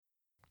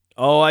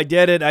Oh, I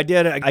did it. I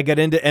got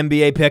into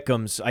NBA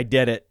pick'ems. I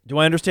did it. Do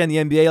I understand the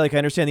NBA like I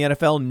understand the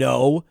NFL?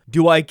 No.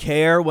 Do I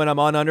care when I'm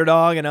on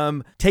Underdog and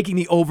I'm taking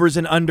the overs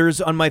and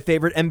unders on my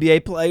favorite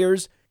NBA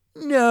players?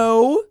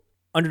 No.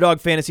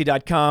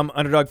 UnderdogFantasy.com,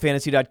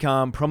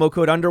 UnderdogFantasy.com, promo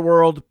code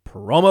Underworld.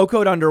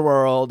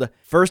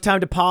 First-time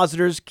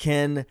depositors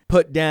can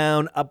put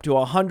down up to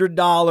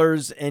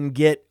 $100 and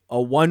get a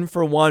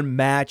 1-for-1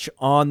 match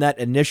on that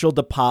initial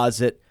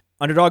deposit.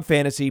 Underdog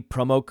Fantasy,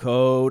 promo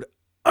code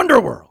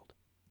Underworld.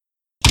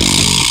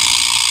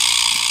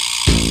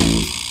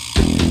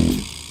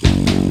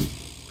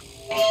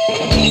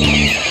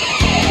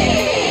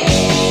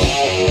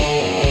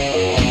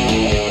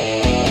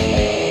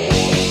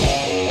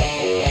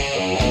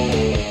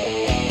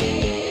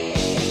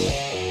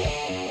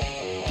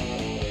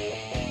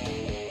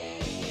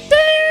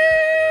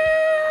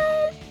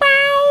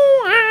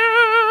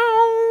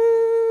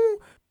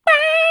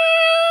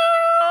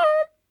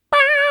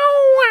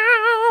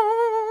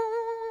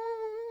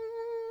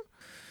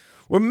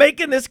 We're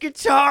making this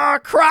guitar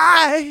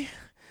cry.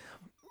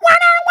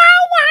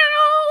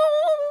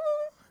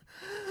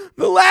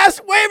 The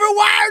last waiver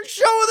wired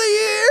show of the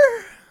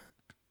year.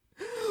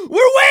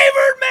 We're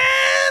wavered,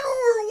 man.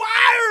 We're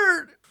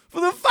wired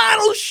for the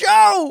final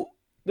show.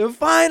 The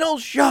final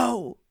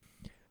show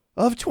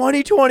of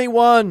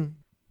 2021.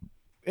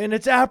 And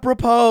it's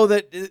apropos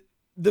that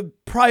the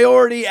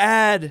priority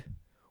ad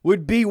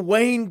would be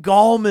Wayne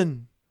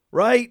Gallman,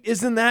 right?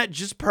 Isn't that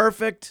just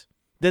perfect?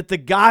 That the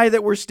guy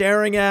that we're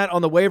staring at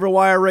on the waiver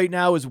wire right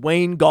now is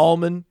Wayne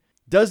Gallman.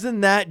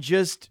 Doesn't that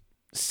just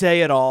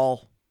say it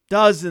all?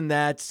 Doesn't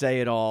that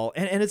say it all?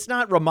 And it's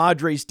not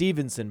Ramondre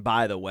Stevenson,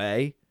 by the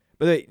way.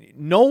 But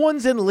no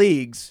one's in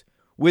leagues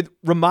with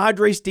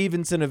Ramondre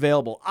Stevenson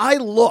available. I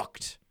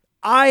looked.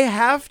 I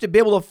have to be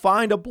able to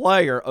find a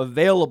player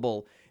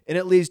available in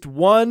at least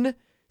one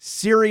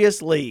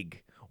serious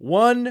league,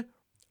 one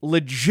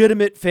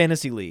legitimate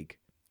fantasy league.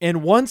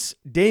 And once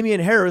Damian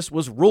Harris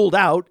was ruled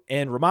out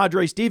and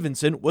Ramondre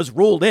Stevenson was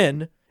ruled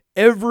in,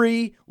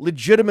 every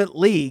legitimate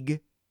league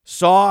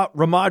saw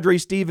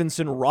Ramondre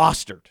Stevenson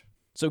rostered.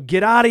 So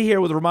get out of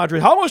here with Ramondre.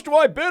 How much do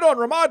I bid on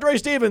Ramondre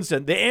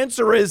Stevenson? The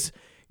answer is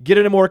get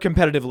in a more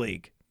competitive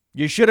league.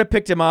 You should have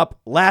picked him up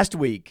last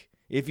week.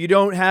 If you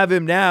don't have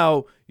him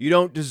now, you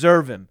don't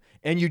deserve him.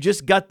 And you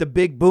just got the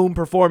big boom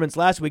performance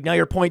last week. Now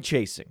you're point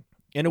chasing.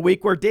 In a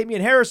week where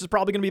Damian Harris is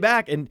probably going to be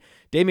back, and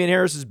Damian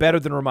Harris is better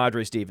than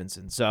Ramondre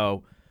Stevenson.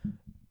 So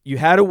you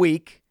had a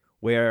week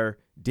where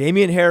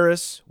Damian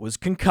Harris was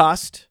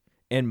concussed,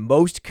 and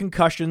most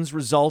concussions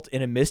result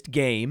in a missed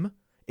game,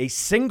 a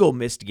single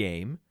missed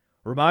game.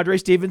 Ramondre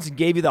Stevenson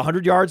gave you the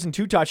 100 yards and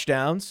 2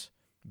 touchdowns.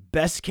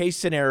 Best case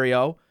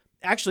scenario.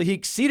 Actually, he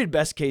exceeded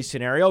best case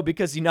scenario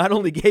because he not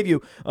only gave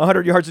you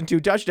 100 yards and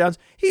 2 touchdowns,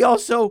 he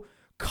also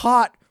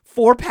caught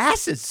 4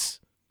 passes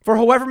for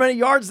however many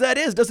yards that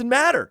is. Doesn't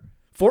matter.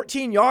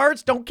 14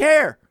 yards, don't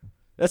care.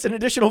 That's an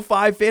additional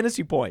 5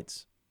 fantasy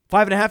points.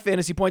 5.5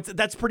 fantasy points,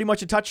 that's pretty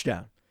much a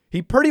touchdown.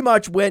 He pretty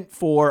much went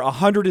for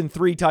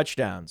 103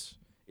 touchdowns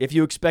if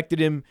you expected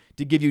him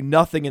to give you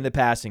nothing in the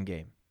passing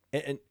game.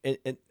 And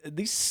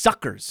these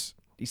suckers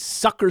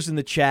in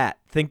the chat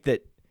think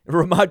that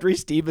Ramondre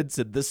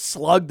Stevenson, the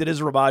slug that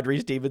is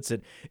Ramondre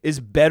Stevenson, is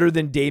better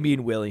than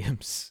Damian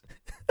Williams.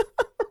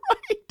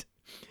 Right?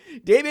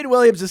 Damian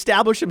Williams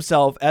established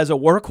himself as a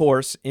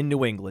workhorse in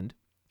New England.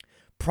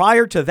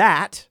 Prior to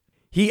that,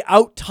 he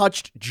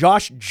outtouched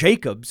Josh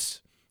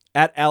Jacobs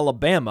at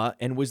Alabama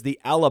and was the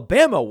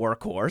Alabama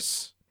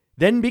workhorse,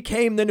 then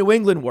became the New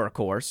England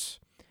workhorse,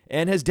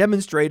 and has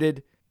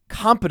demonstrated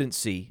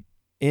competency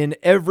in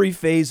every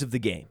phase of the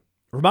game.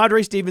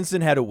 Ramondre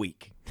Stevenson had a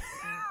week.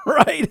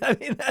 Right? I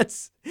mean,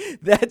 that's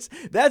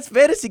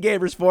fantasy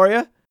gamers for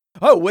you.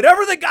 Oh,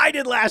 whatever the guy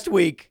did last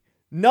week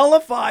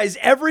nullifies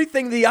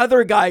everything the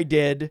other guy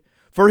did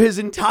for his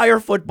entire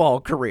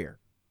football career.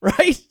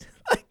 Right?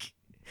 Like,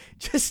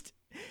 just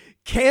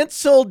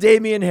cancel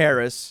Damian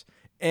Harris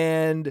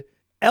and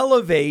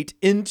elevate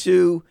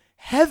into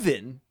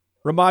heaven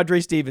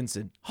Ramondre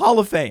Stevenson. Hall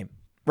of Fame.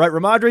 Right?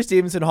 Ramondre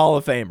Stevenson, Hall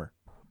of Famer.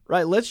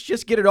 Right? Let's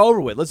just get it over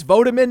with. Let's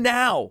vote him in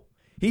now.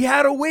 He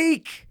had a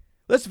week.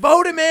 Let's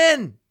vote him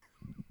in.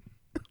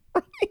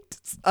 Right?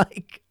 It's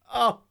like,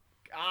 oh,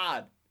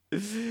 God.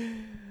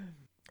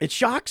 It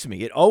shocks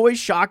me. It always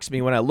shocks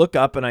me when I look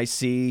up and I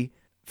see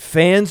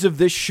fans of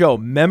this show,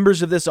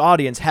 members of this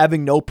audience,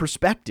 having no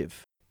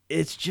perspective.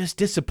 It's just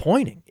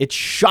disappointing. It's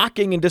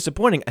shocking and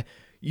disappointing.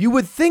 You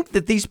would think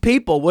that these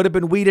people would have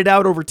been weeded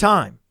out over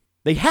time.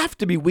 They have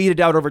to be weeded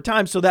out over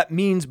time, so that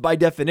means, by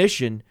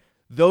definition,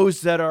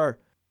 those that are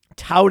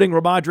touting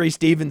Ramondre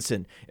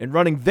Stevenson and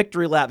running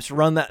victory laps to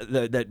run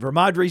that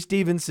Ramondre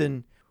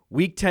Stevenson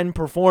Week 10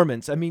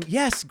 performance. I mean,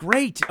 yes,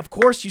 great. Of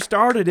course you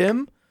started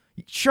him.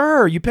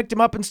 Sure, you picked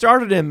him up and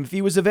started him if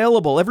he was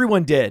available.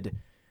 Everyone did.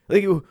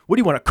 Like, what do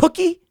you want, a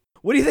cookie?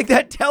 What do you think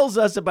that tells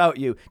us about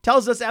you?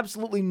 Tells us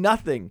absolutely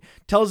nothing.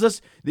 Tells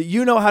us that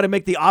you know how to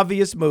make the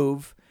obvious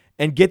move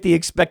and get the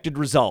expected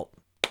result.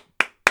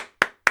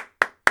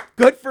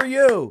 Good for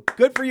you.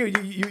 Good for you.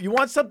 You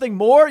want something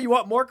more? You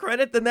want more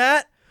credit than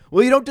that?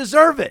 Well, you don't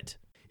deserve it.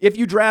 If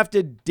you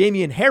drafted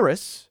Damian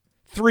Harris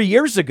 3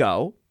 years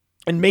ago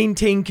and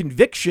maintained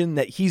conviction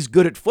that he's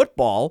good at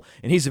football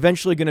and he's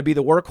eventually going to be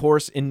the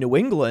workhorse in New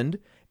England,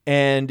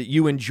 and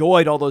you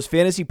enjoyed all those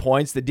fantasy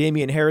points that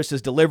Damian Harris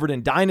has delivered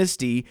in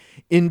Dynasty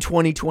in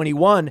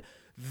 2021,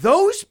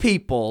 those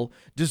people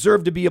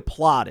deserve to be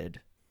applauded,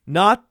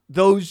 not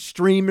those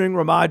streaming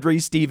Ramondre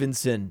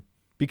Stevenson,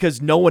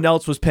 because no one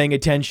else was paying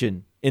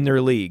attention in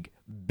their league.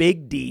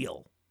 Big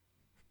deal.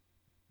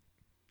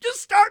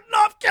 Just starting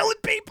off killing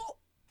people.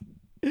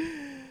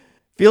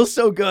 Feels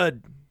so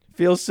good.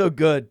 Feels so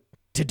good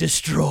to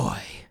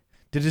destroy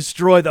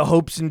the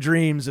hopes and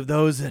dreams of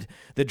those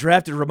that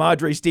drafted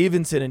Ramondre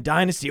Stevenson in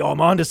Dynasty. Oh, I'm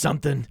onto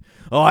something.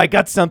 Oh, I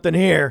got something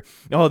here.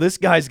 Oh, this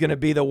guy's going to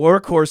be the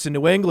workhorse in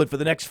New England for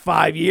the next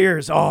 5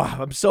 years. Oh,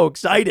 I'm so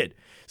excited.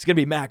 It's going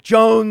to be Mac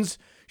Jones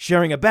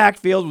sharing a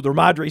backfield with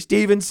Ramondre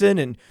Stevenson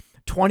in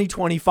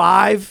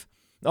 2025.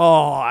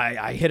 Oh,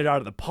 I hit it out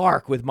of the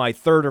park with my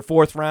 3rd or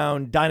 4th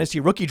round Dynasty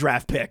rookie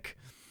draft pick.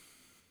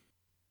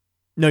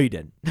 No, you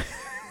didn't.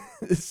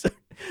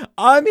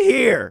 I'm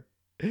here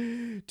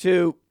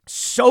to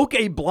soak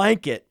a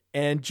blanket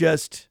and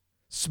just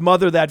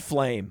smother that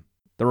flame.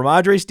 The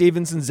Ramondre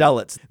Stevenson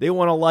zealots, they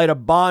want to light a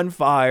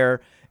bonfire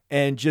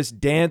and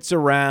just dance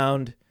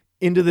around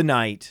into the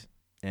night.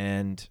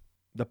 And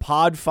the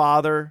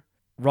Podfather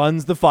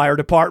runs the fire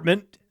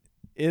department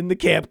in the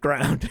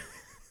campground.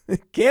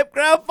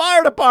 Campground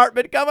fire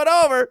department coming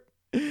over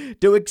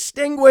to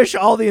extinguish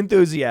all the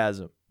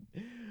enthusiasm.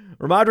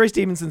 Ramondre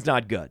Stevenson's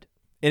not good.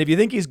 And if you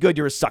think he's good,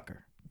 you're a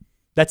sucker.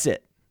 That's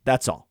it.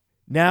 That's all.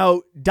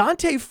 Now,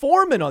 D'Onta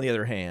Foreman, on the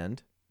other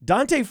hand,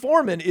 D'Onta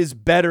Foreman is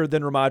better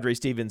than Ramondre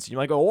Stevenson. You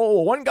might go,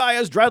 oh, one guy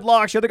has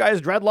dreadlocks, the other guy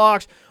has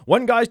dreadlocks.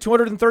 One guy's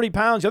 230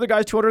 pounds, the other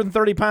guy's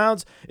 230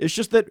 pounds. It's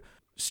just that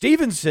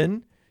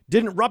Stevenson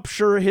didn't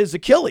rupture his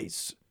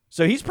Achilles.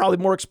 So he's probably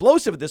more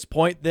explosive at this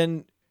point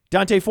than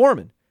D'Onta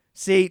Foreman.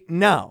 See,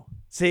 no.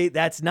 See,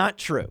 that's not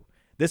true.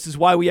 This is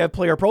why we have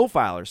player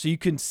profilers. So you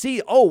can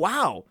see, oh,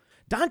 wow,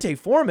 D'Onta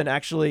Foreman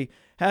actually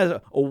has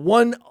a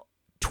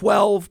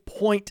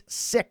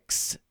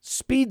 112.6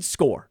 speed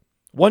score.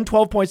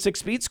 112.6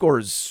 speed score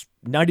is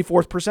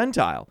 94th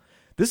percentile.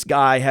 This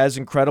guy has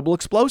incredible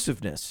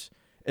explosiveness,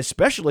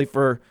 especially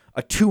for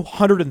a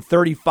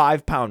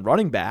 235-pound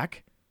running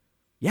back.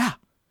 Yeah,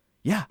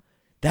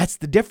 that's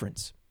the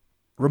difference.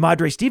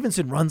 Ramondre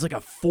Stevenson runs like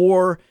a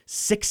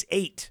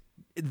 4.68.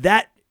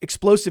 That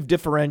explosive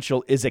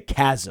differential is a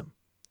chasm,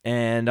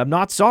 and I'm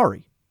not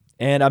sorry.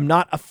 And I'm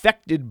not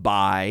affected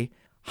by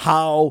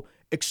how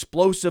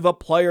explosive a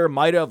player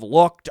might have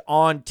looked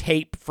on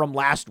tape from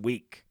last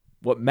week.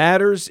 What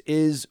matters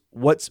is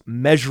what's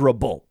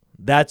measurable.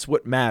 That's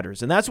what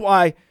matters. And that's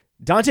why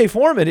D'Onta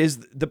Foreman is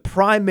the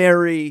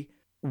primary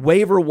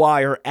waiver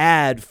wire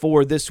ad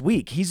for this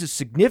week. He's a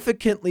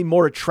significantly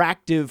more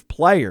attractive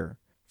player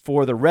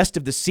for the rest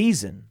of the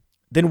season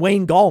than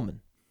Wayne Gallman.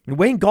 And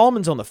Wayne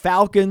Gallman's on the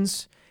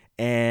Falcons,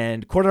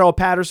 and Cordarrelle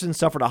Patterson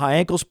suffered a high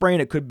ankle sprain.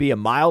 It could be a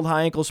mild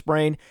high ankle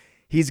sprain.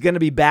 He's going to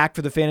be back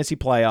for the fantasy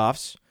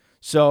playoffs.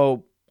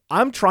 So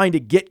I'm trying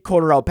to get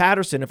Cordarrelle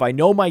Patterson. If I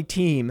know my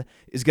team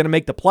is going to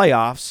make the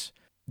playoffs,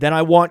 then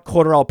I want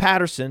Cordarrelle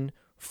Patterson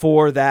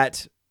for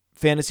that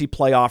fantasy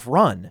playoff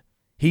run.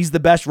 He's the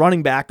best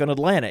running back on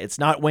Atlanta. It's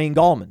not Wayne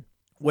Gallman.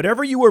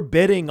 Whatever you were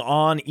bidding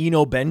on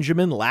Eno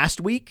Benjamin last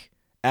week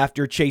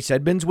after Chase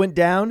Edmonds went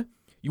down,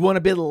 you want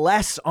to bid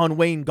less on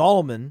Wayne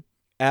Gallman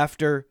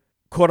after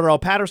Cordarrelle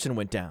Patterson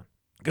went down.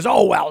 Because,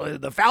 oh, well,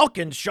 the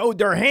Falcons showed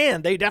their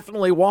hand. They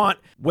definitely want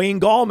Wayne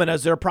Gallman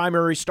as their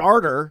primary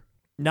starter,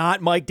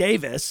 not Mike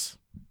Davis.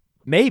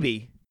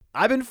 Maybe.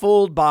 I've been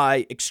fooled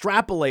by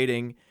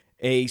extrapolating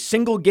a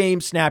single game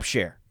snap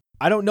share.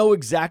 I don't know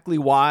exactly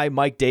why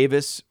Mike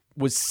Davis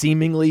was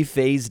seemingly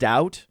phased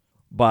out,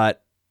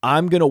 but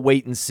I'm going to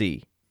wait and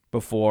see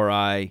before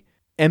I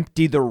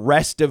empty the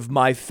rest of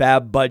my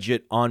fab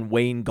budget on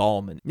Wayne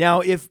Gallman.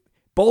 Now, if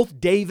both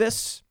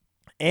Davis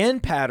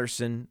and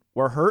Patterson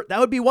were hurt, that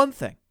would be one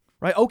thing,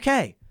 right?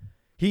 Okay,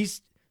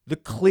 he's the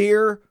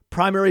clear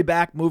primary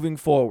back moving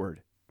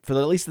forward for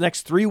at least the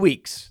next 3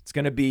 weeks. It's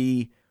going to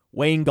be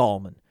Wayne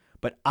Gallman,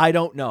 but I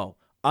don't know.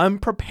 I'm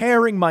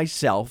preparing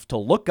myself to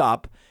look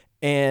up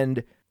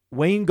and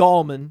Wayne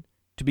Gallman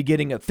to be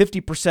getting a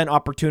 50%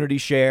 opportunity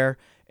share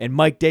and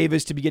Mike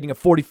Davis to be getting a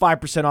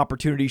 45%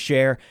 opportunity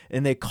share,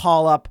 and they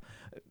call up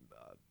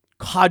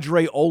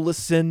Qadree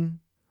Ollison.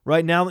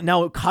 Right now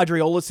Qadree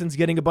Ollison's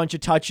getting a bunch of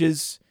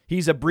touches.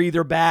 He's a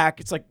breather back.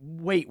 It's like,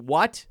 wait,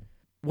 what?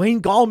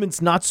 Wayne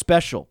Gallman's not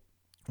special.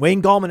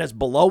 Wayne Gallman has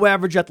below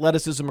average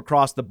athleticism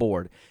across the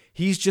board.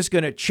 He's just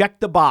going to check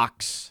the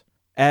box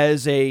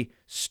as a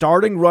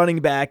starting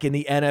running back in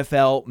the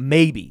NFL,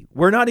 maybe.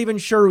 We're not even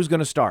sure who's going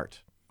to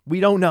start. We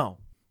don't know.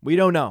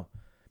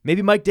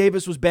 Maybe Mike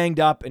Davis was banged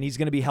up and he's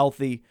going to be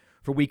healthy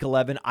for week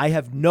 11. I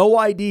have no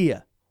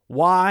idea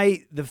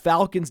why the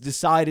Falcons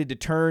decided to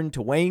turn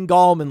to Wayne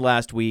Gallman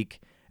last week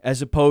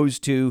as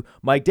opposed to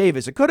Mike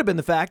Davis. It could have been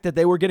the fact that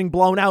they were getting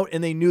blown out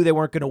and they knew they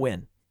weren't going to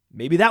win.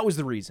 Maybe that was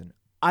the reason.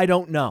 I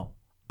don't know.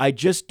 I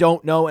just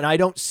don't know, and I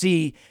don't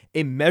see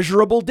a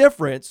measurable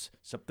difference,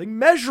 something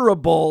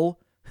measurable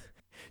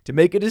to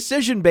make a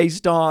decision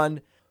based on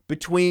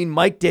between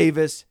Mike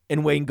Davis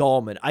and Wayne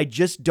Gallman. I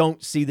just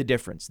don't see the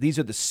difference. These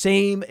are the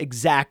same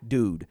exact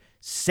dude,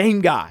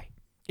 same guy.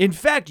 In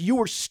fact, you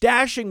were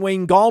stashing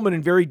Wayne Gallman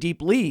in very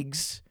deep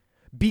leagues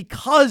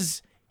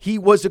because he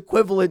was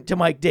equivalent to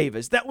Mike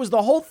Davis. That was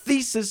the whole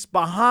thesis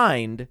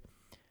behind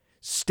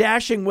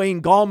stashing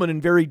Wayne Gallman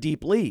in very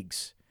deep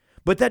leagues.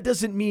 But that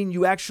doesn't mean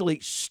you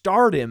actually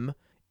start him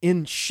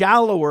in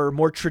shallower,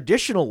 more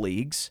traditional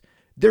leagues.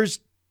 There's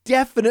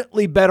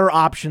definitely better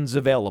options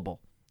available.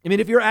 I mean,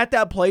 if you're at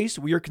that place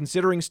where you're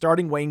considering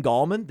starting Wayne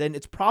Gallman, then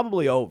it's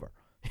probably over.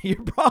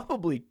 You're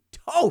probably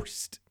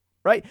toast,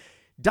 right?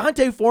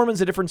 D'Onta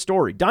Foreman's a different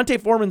story. D'Onta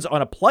Foreman's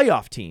on a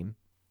playoff team.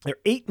 They're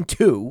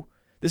 8-2.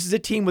 This is a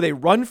team with a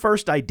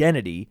run-first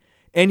identity,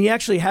 and he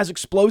actually has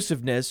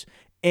explosiveness,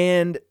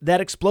 and that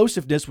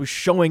explosiveness was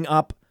showing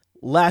up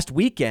last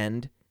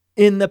weekend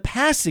in the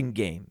passing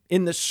game,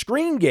 in the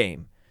screen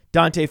game.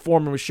 D'Onta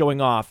Foreman was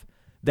showing off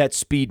that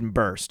speed and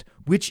burst,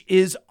 which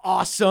is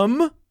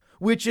awesome,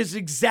 which is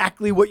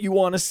exactly what you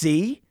want to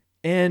see.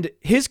 And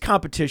his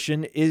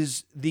competition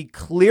is the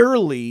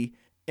clearly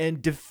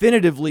and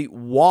definitively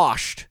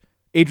washed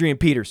Adrian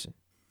Peterson.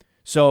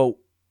 So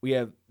we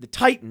have the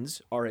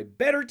Titans are a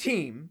better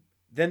team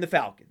than the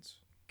Falcons.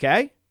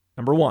 Okay?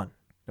 Number one.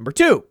 Number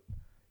two,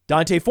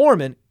 D'Onta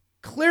Foreman,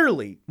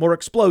 clearly more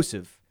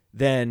explosive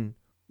than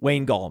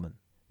Wayne Gallman.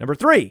 Number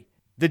three,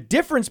 the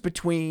difference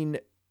between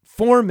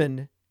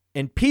Foreman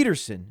and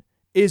Peterson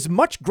is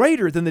much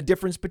greater than the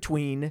difference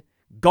between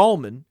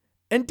Gallman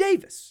and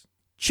Davis.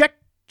 Check,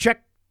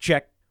 check,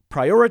 check.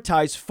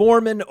 Prioritize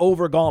Foreman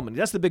over Gallman.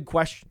 That's the big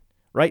question,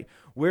 right?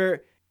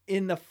 We're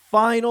in the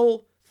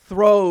final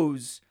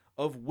throes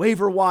of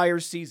waiver wire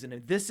season,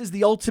 and this is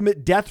the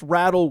ultimate death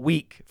rattle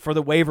week for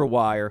the waiver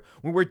wire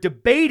when we're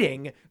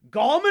debating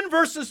Gallman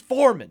versus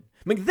Foreman.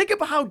 I mean, think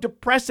about how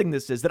depressing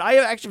this is that I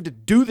actually have to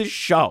do this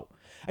show.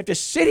 I have to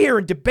sit here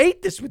and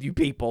debate this with you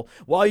people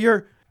while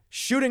you're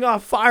shooting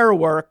off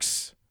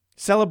fireworks,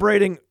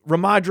 celebrating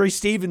Ramondre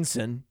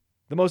Stevenson,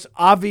 the most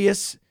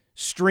obvious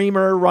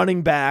streamer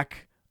running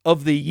back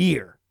of the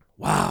year.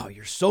 Wow,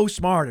 you're so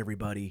smart,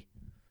 everybody.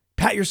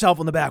 Pat yourself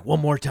on the back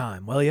one more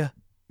time, will you?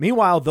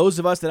 Meanwhile, those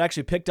of us that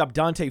actually picked up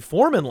D'Onta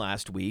Foreman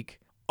last week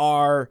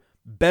are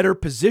better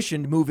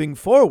positioned moving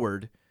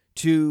forward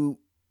to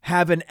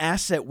have an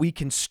asset we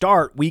can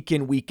start week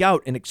in, week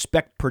out and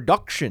expect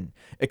production,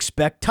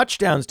 expect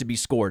touchdowns to be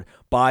scored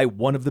by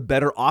one of the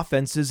better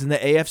offenses in the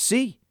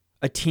AFC,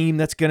 a team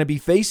that's going to be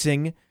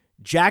facing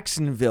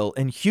Jacksonville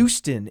and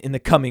Houston in the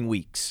coming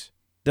weeks.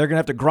 They're going to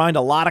have to grind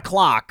a lot of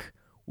clock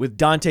with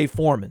D'Onta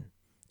Foreman.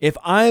 If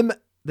I'm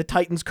the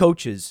Titans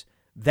coaches,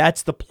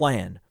 that's the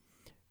plan.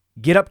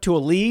 Get up to a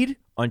lead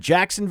on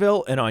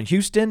Jacksonville and on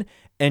Houston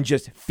and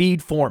just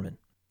feed Foreman.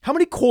 How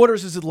many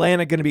quarters is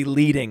Atlanta going to be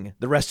leading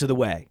the rest of the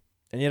way?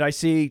 And yet I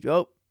see,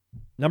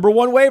 number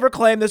one waiver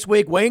claim this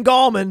week, Wayne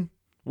Gallman.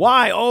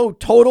 Why?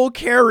 Total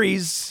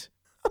carries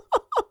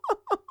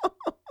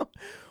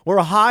were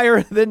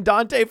higher than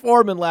D'Onta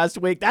Foreman last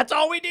week. That's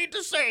all we need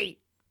to see.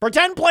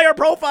 Pretend player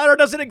profiler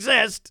doesn't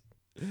exist.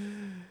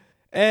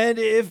 And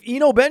if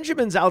Eno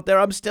Benjamin's out there,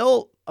 I'm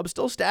still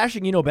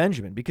stashing Eno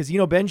Benjamin because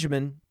Eno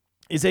Benjamin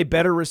is a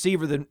better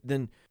receiver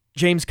than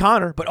James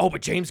Conner. But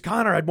James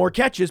Conner had more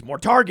catches, more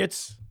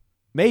targets.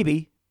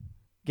 Maybe.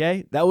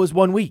 Okay, that was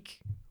 1 week.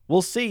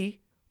 We'll see,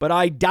 but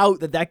I doubt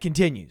that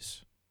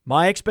continues.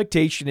 My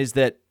expectation is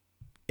that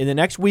in the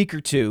next week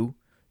or two,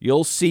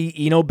 you'll see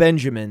Eno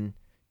Benjamin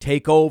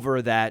take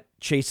over that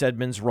Chase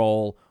Edmonds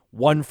role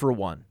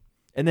 1-for-1.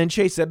 And then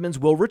Chase Edmonds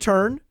will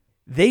return.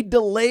 They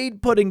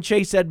delayed putting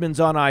Chase Edmonds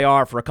on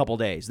IR for a couple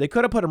days. They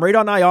could have put him right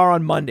on IR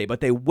on Monday,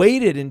 but they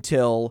waited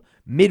until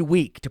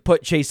midweek to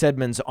put Chase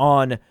Edmonds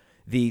on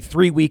the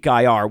 3-week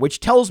IR, which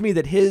tells me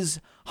that his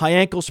high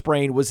ankle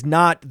sprain was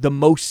not the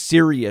most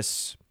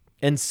serious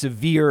and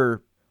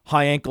severe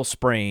high ankle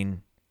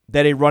sprain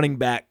that a running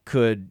back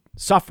could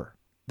suffer.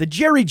 The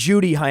Jerry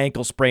Jeudy high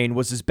ankle sprain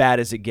was as bad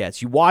as it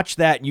gets. You watch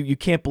that and you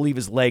can't believe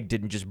his leg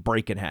didn't just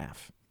break in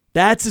half.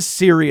 That's a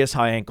serious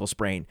high ankle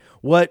sprain.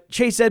 What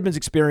Chase Edmonds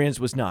experienced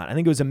was not. I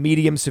think it was a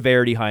medium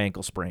severity high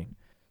ankle sprain.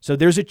 So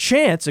there's a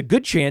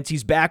good chance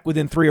he's back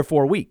within 3 or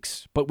 4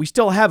 weeks. But we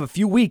still have a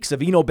few weeks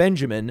of Eno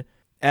Benjamin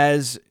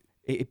as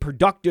a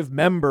productive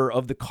member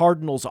of the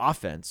Cardinals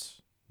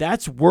offense.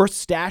 That's worth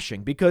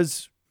stashing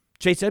because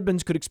Chase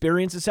Edmonds could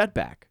experience a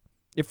setback,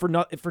 if for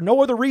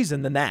no other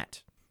reason than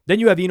that. Then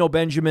you have Eno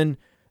Benjamin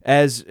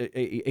as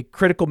a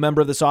critical member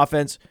of this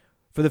offense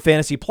for the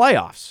fantasy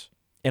playoffs.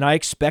 And I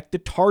expect the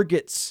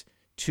targets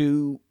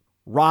to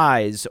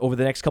rise over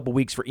the next couple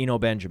weeks for Eno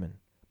Benjamin.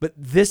 But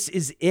this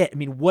is it. I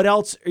mean, what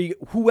else?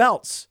 Who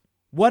else?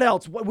 What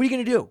else? What are you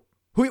going to do?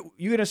 Who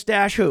you going to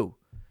stash who?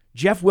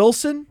 Jeff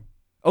Wilson?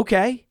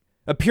 Okay.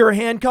 A pure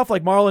handcuff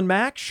like Marlon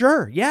Mack?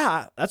 Sure.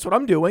 Yeah, that's what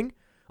I'm doing.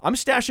 I'm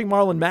stashing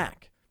Marlon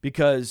Mack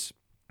because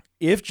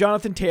if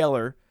Jonathan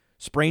Taylor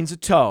sprains a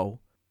toe,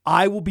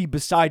 I will be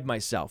beside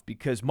myself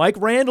because Mike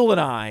Randall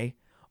and I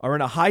are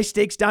in a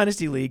high-stakes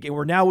dynasty league, and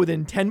we're now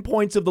within 10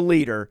 points of the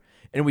leader,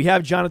 and we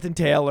have Jonathan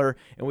Taylor,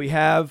 and we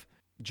have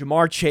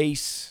Jamar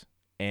Chase,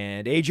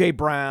 and A.J.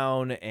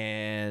 Brown,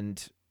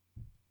 and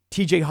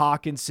T.J.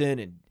 Hawkinson,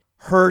 and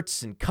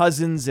Hurts, and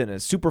Cousins in a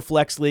super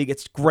flex league.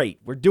 It's great.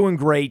 We're doing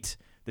great.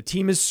 The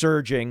team is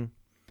surging,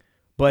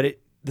 but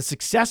the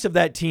success of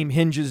that team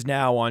hinges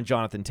now on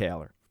Jonathan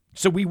Taylor.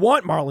 So we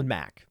want Marlon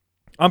Mack.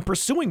 I'm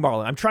pursuing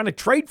Marlon. I'm trying to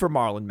trade for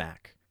Marlon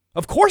Mack.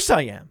 Of course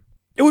I am.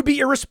 It would be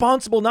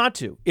irresponsible not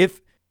to.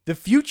 If the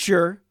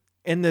future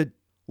and the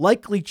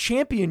likely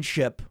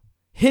championship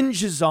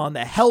hinges on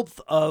the health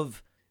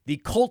of the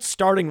Colts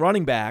starting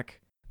running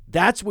back,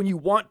 that's when you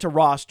want to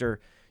roster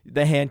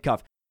the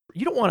handcuff.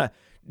 You don't want to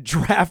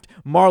draft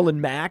Marlon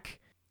Mack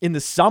in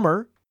the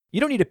summer. You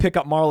don't need to pick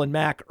up Marlon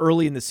Mack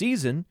early in the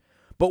season.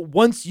 But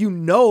once you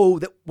know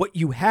that what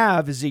you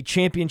have is a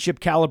championship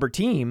caliber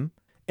team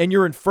and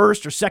you're in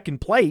first or second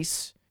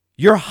place,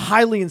 you're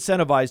highly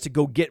incentivized to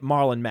go get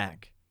Marlon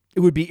Mack. It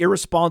would be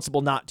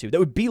irresponsible not to. That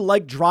would be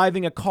like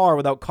driving a car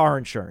without car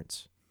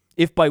insurance.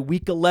 If by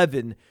week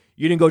 11,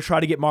 you didn't go try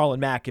to get Marlon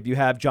Mack if you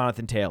have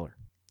Jonathan Taylor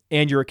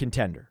and you're a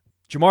contender.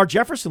 Jamar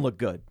Jefferson looked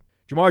good.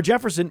 Jamar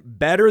Jefferson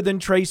better than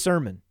Trey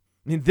Sermon.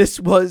 I mean, this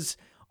was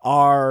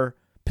our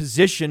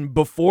position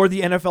before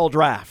the NFL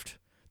draft,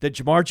 that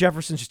Jamar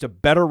Jefferson's just a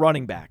better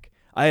running back.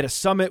 I had a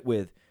summit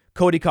with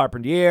Cody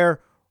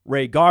Carpentier,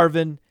 Ray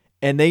Garvin,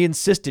 and they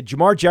insisted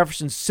Jamar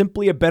Jefferson's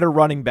simply a better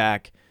running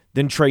back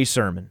than Trey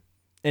Sermon.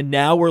 And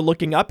now we're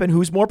looking up and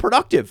who's more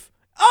productive?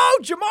 Oh,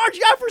 Jamar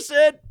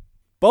Jefferson!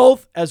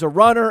 Both as a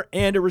runner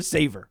and a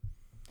receiver.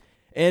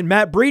 And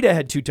Matt Breida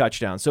had 2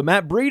 touchdowns. So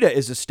Matt Breida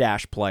is a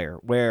stash player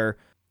where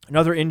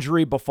another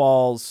injury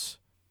befalls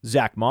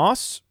Zach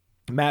Moss.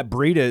 Matt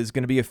Breida is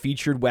going to be a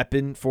featured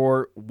weapon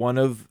for one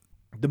of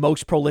the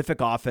most prolific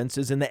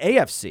offenses in the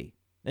AFC.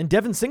 And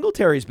Devin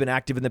Singletary has been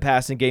active in the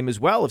passing game as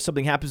well. If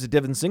something happens to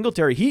Devin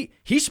Singletary,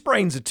 he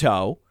sprains a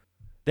toe,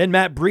 then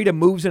Matt Breida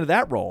moves into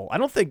that role. I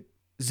don't think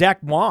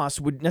Zach Moss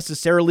would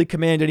necessarily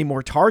command any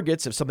more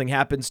targets if something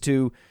happens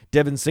to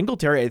Devin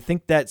Singletary. I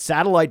think that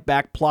satellite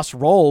back plus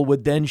role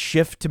would then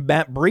shift to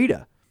Matt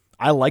Breida.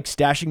 I like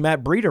stashing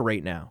Matt Breida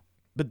right now.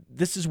 But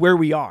this is where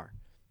we are.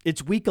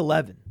 It's week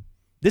 11.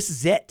 This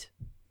is it.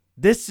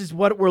 This is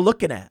what we're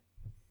looking at.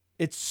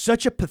 It's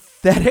such a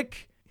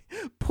pathetic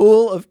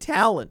pool of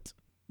talent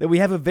that we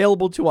have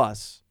available to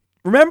us.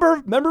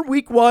 Remember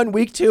week 1,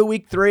 week 2,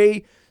 week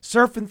 3,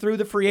 surfing through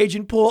the free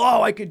agent pool.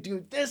 Oh, I could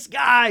do this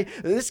guy.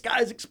 This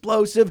guy's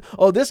explosive.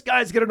 Oh, this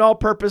guy's got an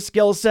all-purpose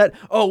skill set.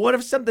 Oh, what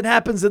if something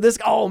happens to this?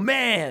 Oh,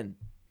 man,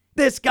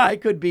 this guy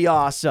could be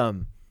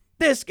awesome.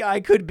 This guy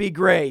could be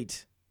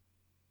great.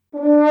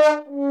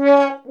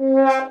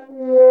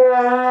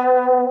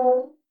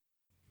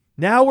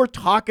 Now we're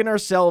talking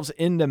ourselves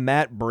into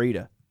Matt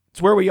Breida.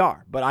 It's where we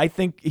are, but I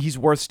think he's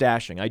worth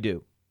stashing. I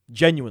do.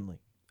 Genuinely.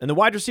 And the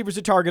wide receivers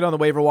to target on the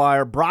waiver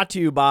wire brought to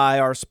you by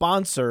our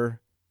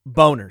sponsor,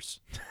 Boners.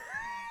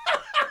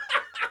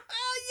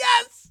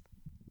 Yes!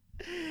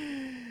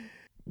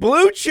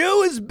 Blue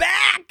Chew is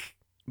back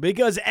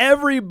because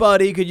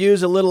everybody could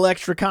use a little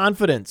extra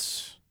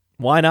confidence.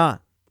 Why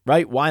not?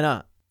 Right? Why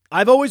not?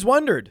 I've always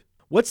wondered,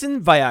 what's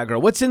in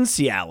Viagra? What's in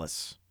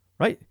Cialis?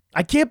 Right?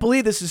 I can't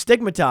believe this is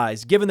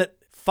stigmatized given that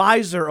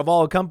Pfizer of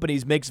all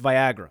companies makes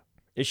Viagra.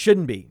 It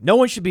shouldn't be. No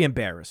one should be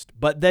embarrassed,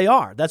 but they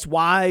are. That's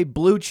why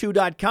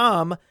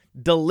BlueChew.com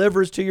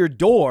delivers to your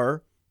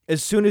door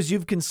as soon as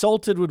you've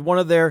consulted with one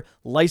of their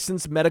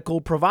licensed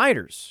medical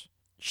providers.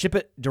 Ship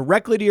it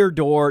directly to your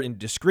door in a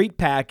discreet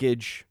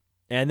package,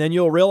 and then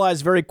you'll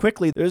realize very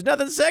quickly there's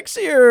nothing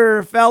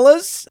sexier,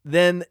 fellas,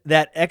 than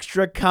that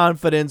extra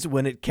confidence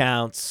when it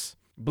counts.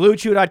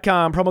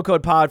 BlueChew.com, promo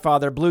code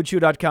PodFather.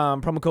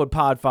 BlueChew.com, promo code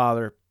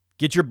PodFather.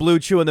 Get your Blue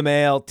Chew in the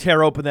mail.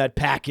 Tear open that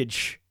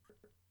package.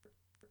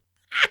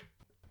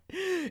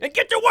 And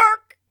get to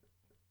work.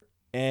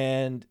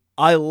 And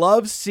I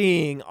love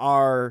seeing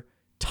our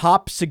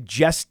top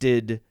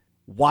suggested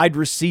wide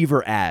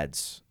receiver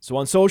ads. So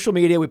on social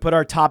media, we put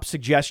our top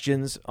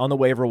suggestions on the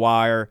waiver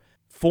wire.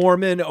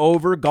 Foreman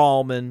over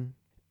Gallman.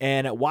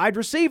 And at wide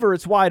receiver,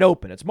 it's wide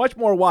open. It's much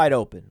more wide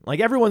open. Like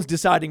everyone's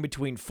deciding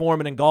between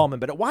Foreman and Gallman.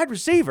 But at wide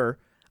receiver,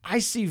 I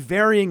see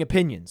varying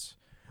opinions.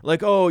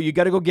 Like, oh, you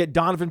got to go get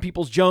Donovan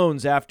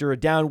Peoples-Jones after a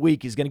down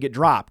week. He's going to get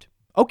dropped.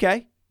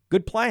 Okay,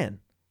 good plan,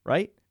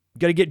 right? You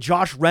got to get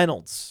Josh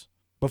Reynolds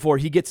before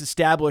he gets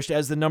established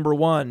as the number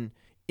 1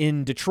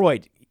 in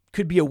Detroit.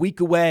 Could be a week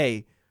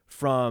away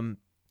from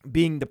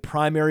being the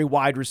primary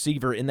wide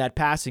receiver in that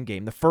passing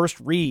game. The first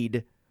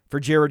read for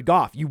Jared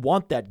Goff. You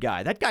want that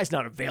guy. That guy's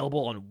not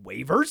available on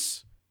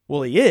waivers.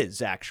 Well, he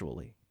is,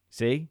 actually.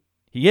 See?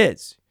 He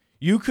is.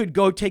 You could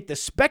go take the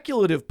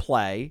speculative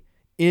play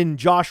in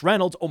Josh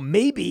Reynolds. Oh,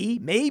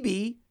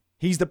 maybe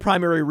he's the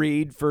primary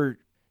read for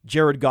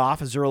Jared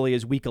Goff as early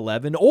as week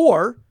 11.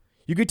 Or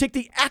you could take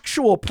the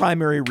actual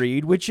primary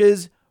read, which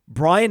is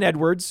Bryan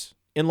Edwards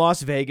in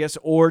Las Vegas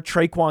or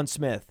Traquan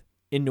Smith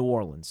in New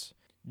Orleans.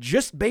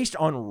 just based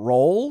on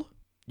role,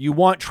 you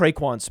want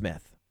Traquan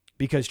Smith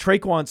because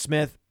Traquan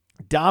Smith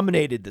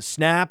dominated the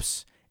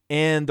snaps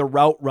and the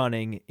route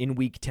running in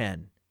Week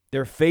 10.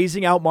 They're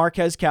phasing out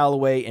Marquez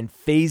Callaway and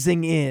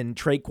phasing in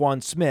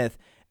Traquan Smith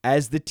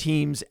as the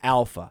team's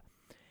alpha.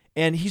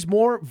 And he's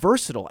more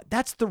versatile.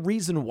 That's the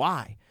reason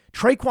why.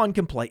 Traquan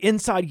can play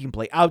inside, he can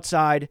play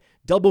outside,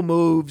 double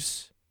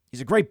moves.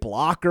 He's a great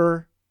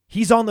blocker.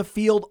 He's on the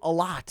field a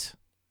lot,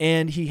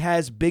 and he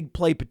has big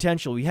play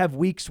potential. We have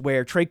weeks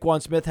where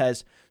Traquan Smith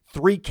has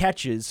 3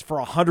 catches for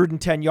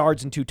 110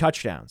 yards and 2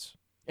 touchdowns.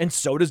 And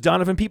so does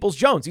Donovan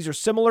Peoples-Jones. These are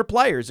similar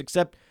players,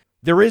 except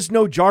there is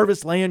no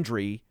Jarvis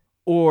Landry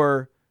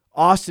or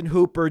Austin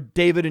Hooper,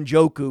 David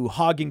Njoku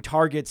hogging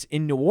targets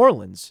in New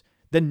Orleans.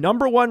 The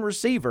number 1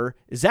 receiver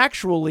is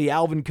actually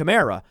Alvin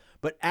Kamara.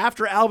 But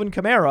after Alvin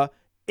Kamara,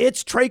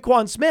 it's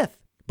Traquan Smith.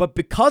 But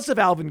because of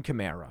Alvin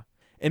Kamara,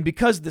 and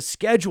because the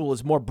schedule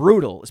is more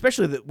brutal,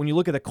 especially when you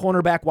look at the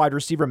cornerback wide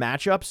receiver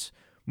matchups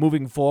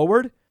moving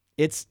forward,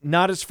 it's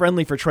not as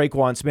friendly for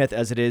Traquan Smith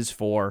as it is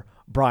for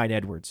Bryan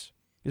Edwards.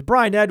 Because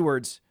Bryan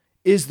Edwards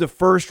is the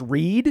first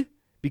read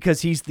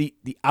because he's the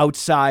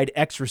outside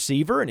X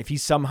receiver, and if he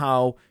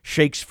somehow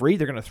shakes free,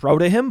 they're going to throw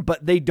to him,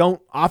 but they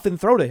don't often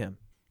throw to him.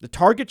 The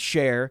target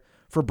share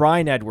for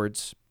Bryan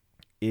Edwards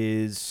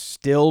is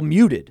still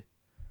muted.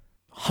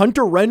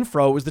 Hunter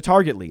Renfrow is the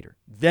target leader.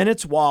 Then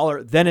it's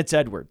Waller, then it's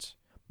Edwards.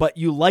 But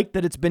you like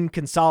that it's been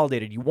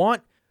consolidated. You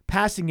want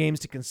passing games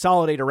to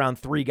consolidate around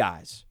 3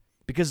 guys.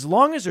 Because as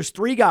long as there's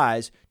 3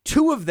 guys,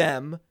 2 of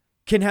them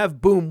can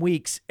have boom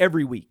weeks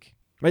every week.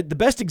 Right? The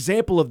best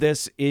example of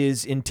this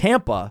is in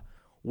Tampa,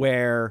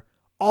 where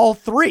all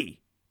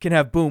 3 can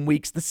have boom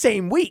weeks the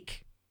same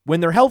week when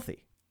they're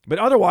healthy. But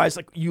otherwise,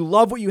 like, you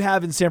love what you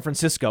have in San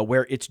Francisco,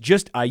 where it's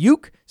just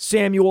Ayuk,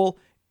 Samuel,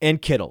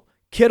 and Kittle.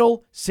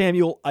 Kittle,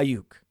 Samuel,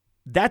 Ayuk.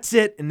 That's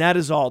it, and that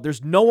is all.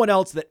 There's no one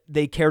else that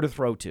they care to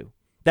throw to.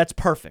 That's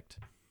perfect.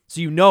 So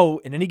you know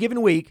in any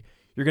given week,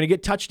 you're going to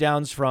get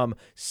touchdowns from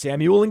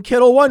Samuel and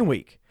Kittle one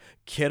week,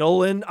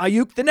 Kittle and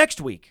Ayuk the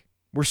next week.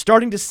 We're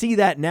starting to see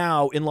that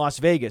now in Las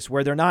Vegas,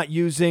 where they're not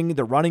using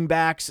the running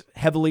backs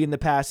heavily in the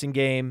passing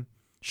game.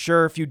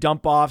 Sure, a few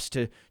dump-offs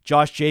to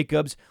Josh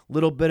Jacobs, a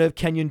little bit of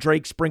Kenyon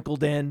Drake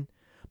sprinkled in,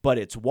 but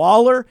it's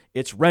Waller,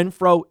 it's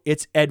Renfrow,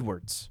 it's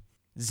Edwards.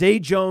 Zay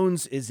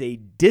Jones is a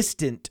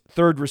distant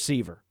third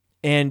receiver,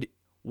 and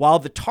while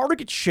the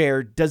target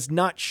share does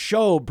not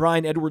show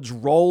Bryan Edwards'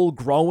 role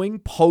growing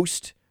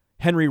post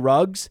Henry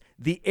Ruggs,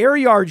 the air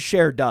yard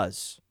share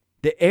does.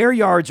 The air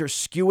yards are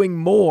skewing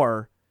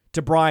more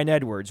to Bryan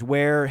Edwards,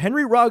 where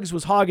Henry Ruggs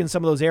was hogging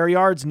some of those air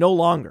yards, no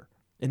longer.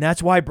 And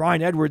that's why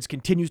Bryan Edwards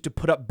continues to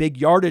put up big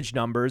yardage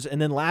numbers,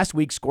 and then last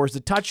week scores the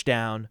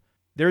touchdown.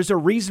 There's a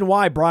reason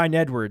why Bryan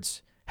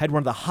Edwards had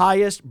one of the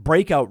highest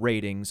breakout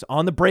ratings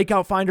on the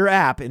Breakout Finder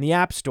app in the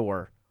App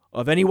Store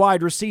of any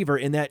wide receiver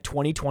in that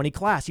 2020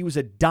 class. He was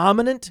a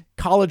dominant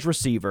college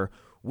receiver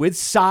with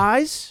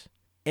size,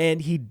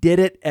 and he did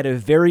it at a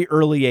very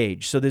early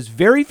age. So there's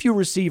very few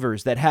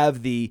receivers that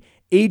have the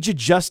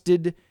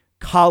age-adjusted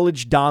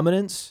college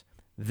dominance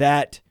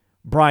that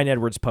Bryan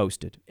Edwards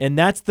posted. And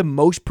that's the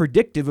most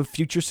predictive of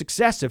future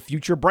success, of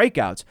future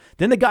breakouts.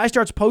 Then the guy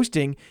starts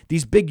posting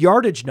these big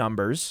yardage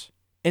numbers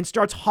and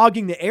starts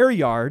hogging the air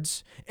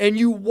yards, and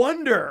you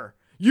wonder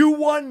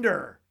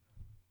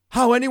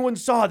how anyone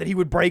saw that he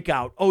would break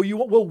out.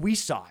 Well, we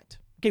saw it.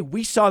 Okay,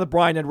 we saw the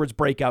Bryan Edwards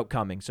breakout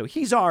coming. So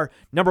he's our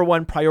number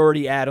 1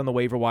 priority ad on the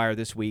waiver wire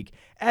this week,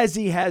 as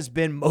he has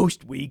been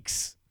most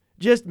weeks.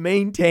 Just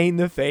maintain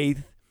the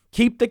faith.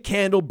 Keep the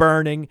candle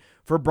burning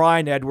for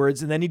Bryan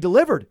Edwards, and then he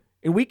delivered.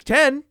 In Week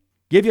 10,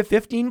 give you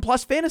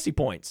 15-plus fantasy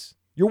points.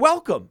 You're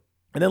welcome.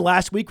 And then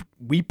last week,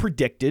 we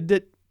predicted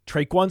that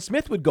Traquan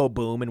Smith would go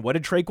boom, and what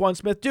did Traquan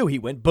Smith do? He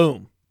went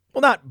boom.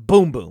 Well, not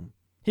boom, boom.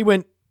 He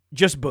went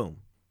just boom.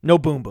 No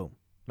boom, boom.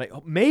 Like,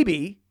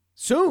 maybe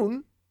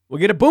soon we'll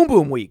get a boom,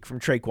 boom week from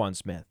Traquan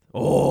Smith.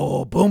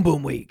 Oh, boom,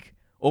 boom week.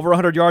 Over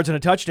 100 yards and a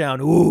touchdown.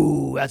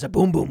 Ooh, that's a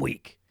boom, boom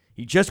week.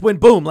 He just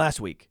went boom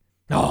last week.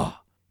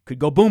 Could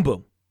go boom,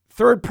 boom.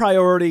 Third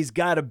priority's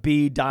got to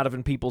be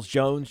Donovan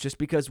Peoples-Jones, just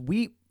because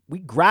we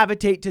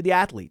gravitate to the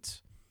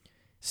athletes.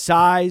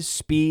 Size,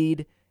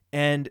 speed,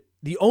 and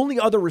the only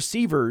other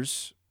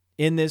receivers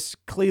in this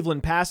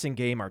Cleveland passing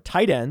game are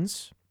tight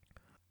ends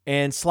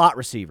and slot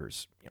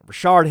receivers.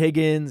 Rashard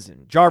Higgins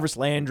and Jarvis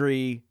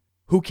Landry.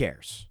 Who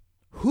cares?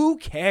 Who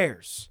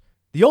cares?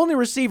 The only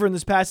receiver in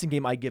this passing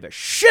game I give a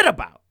shit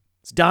about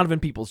is Donovan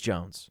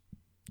Peoples-Jones.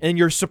 And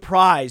you're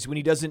surprised when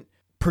he doesn't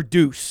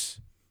produce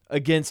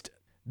against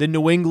the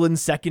New England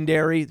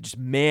secondary, just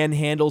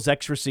manhandles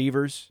X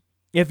receivers.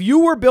 If you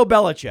were Bill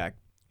Belichick,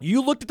 you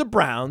looked at the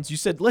Browns, you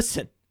said,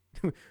 listen,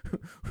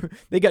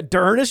 they got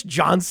D'Ernest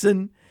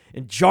Johnson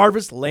and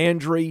Jarvis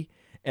Landry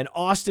and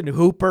Austin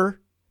Hooper.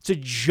 It's a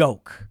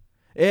joke.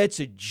 It's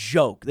a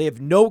joke. They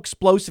have no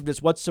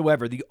explosiveness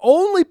whatsoever. The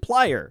only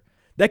player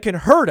that can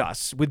hurt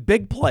us with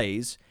big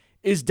plays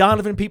is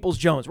Donovan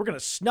Peoples-Jones. We're going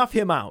to snuff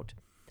him out.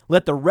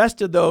 Let the rest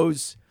of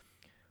those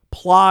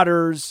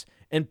plotters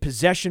and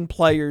possession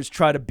players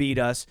try to beat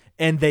us,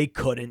 and they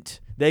couldn't.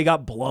 They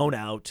got blown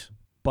out,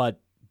 but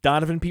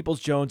Donovan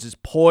Peoples-Jones is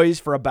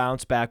poised for a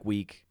bounce-back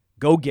week.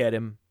 Go get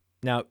him.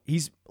 Now,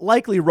 he's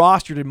likely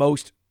rostered in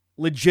most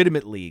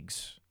legitimate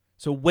leagues,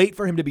 so wait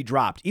for him to be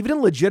dropped. Even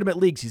in legitimate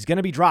leagues, he's going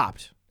to be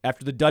dropped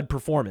after the dud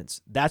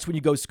performance. That's when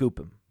you go scoop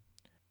him.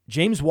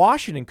 James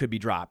Washington could be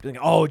dropped.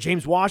 Oh,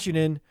 James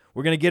Washington,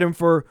 we're going to get him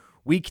for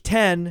week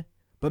 10,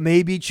 but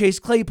maybe Chase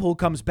Claypool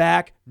comes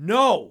back.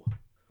 No.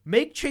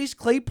 Make Chase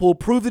Claypool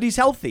prove that he's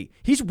healthy.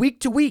 He's week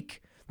to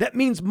week. That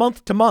means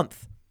month to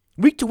month.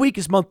 Week to week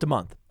is month to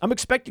month. I'm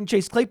expecting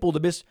Chase Claypool to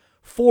miss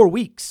 4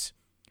 weeks.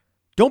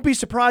 Don't be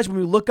surprised when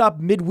we look up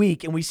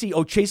midweek and we see,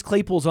 Chase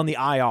Claypool's on the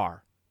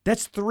IR.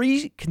 That's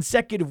 3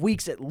 consecutive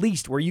weeks at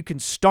least where you can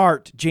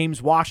start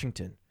James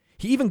Washington.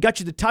 He even got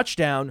you the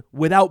touchdown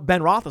without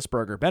Ben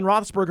Roethlisberger. Ben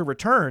Roethlisberger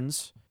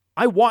returns.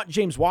 I want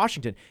James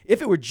Washington.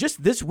 If it were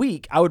just this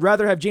week, I would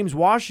rather have James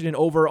Washington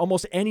over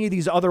almost any of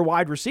these other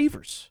wide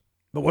receivers.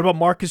 But what about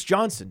Marcus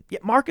Johnson? Yeah,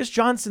 Marcus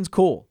Johnson's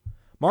cool.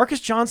 Marcus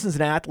Johnson's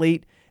an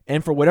athlete,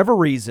 and for whatever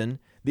reason,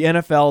 the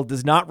NFL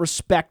does not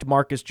respect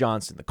Marcus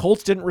Johnson. The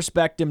Colts didn't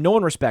respect him. No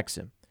one respects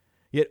him.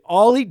 Yet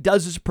all he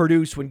does is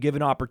produce when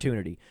given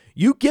opportunity.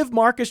 You give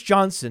Marcus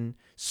Johnson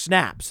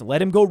snaps and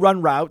let him go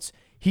run routes,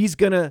 he's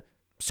going to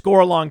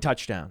score a long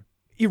touchdown.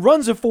 He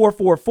runs a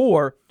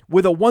 4.44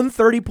 with a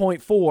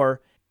 130.4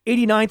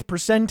 89th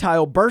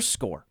percentile burst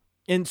score.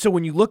 And so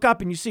when you look up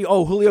and you see,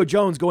 Julio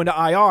Jones going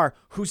to IR,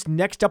 who's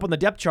next up on the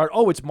depth chart?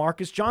 It's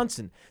Marcus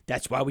Johnson.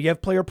 That's why we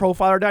have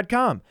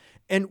playerprofiler.com.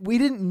 And we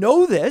didn't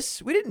know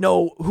this. We didn't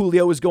know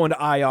Julio was going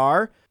to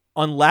IR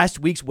on last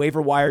week's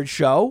waiver wired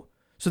show.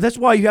 So that's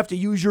why you have to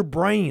use your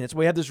brain. That's why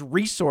we have this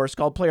resource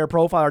called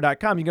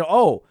playerprofiler.com. You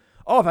go,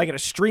 if I got to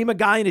stream a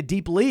guy in a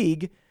deep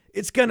league,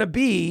 it's going to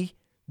be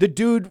the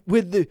dude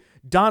with the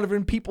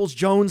Donovan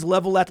Peoples-Jones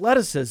level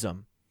athleticism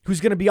who's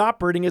going to be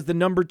operating as the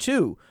number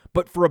 2,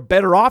 but for a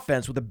better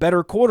offense with a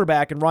better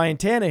quarterback in Ryan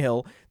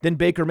Tannehill than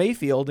Baker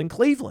Mayfield in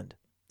Cleveland.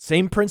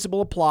 Same principle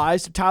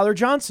applies to Tyler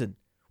Johnson.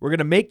 We're going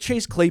to make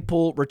Chase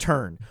Claypool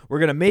return. We're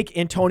going to make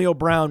Antonio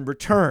Brown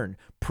return.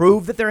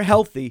 Prove that they're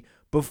healthy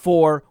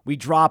before we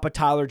drop a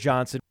Tyler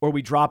Johnson or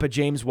we drop a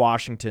James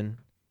Washington.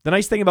 The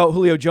nice thing about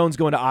Julio Jones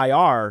going to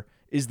IR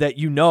is that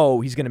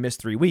he's going to miss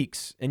 3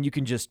 weeks, and you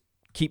can just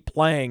keep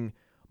playing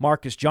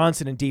Marcus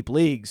Johnson in deep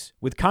leagues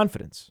with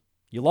confidence.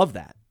 You love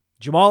that.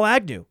 Jamal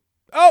Agnew.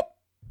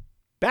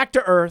 Back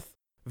to earth,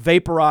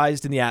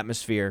 vaporized in the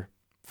atmosphere.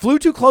 Flew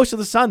too close to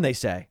the sun, they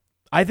say.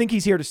 I think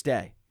he's here to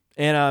stay.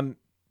 And I'm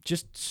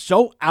just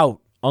so out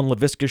on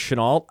Laviska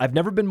Shenault. I've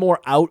never been more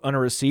out on a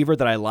receiver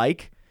that I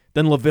like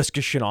than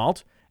Laviska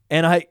Shenault.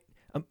 And I'd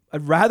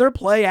rather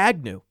play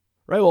Agnew,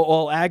 right?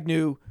 Well,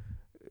 Agnew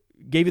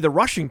gave you the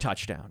rushing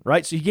touchdown,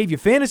 right? So he gave you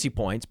fantasy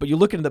points, but you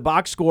look into the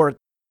box score,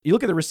 you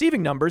look at the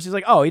receiving numbers, he's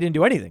like, he didn't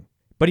do anything.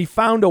 But he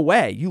found a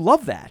way. You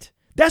love that.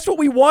 That's what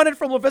we wanted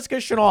from Laviska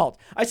Shenault.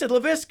 I said,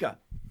 Laviska,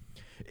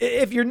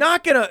 if you're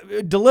not going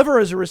to deliver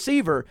as a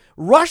receiver,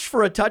 rush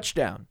for a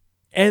touchdown.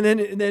 And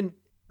then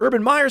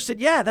Urban Meyer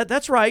said, yeah,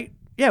 that's right.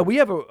 Yeah, we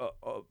have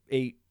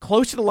a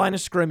close to the line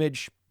of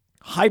scrimmage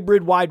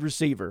hybrid wide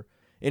receiver.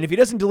 And if he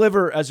doesn't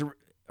deliver as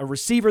a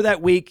receiver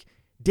that week,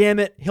 damn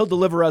it, he'll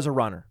deliver as a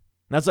runner.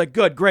 And I was like,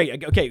 good,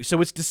 great. Okay,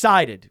 so it's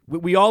decided.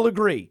 We all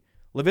agree.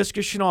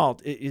 Laviska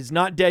Shenault is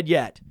not dead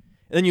yet.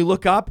 And then you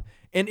look up,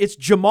 and it's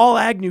Jamal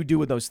Agnew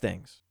doing those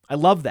things. I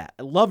love that.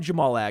 I love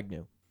Jamal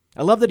Agnew.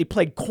 I love that he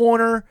played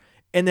corner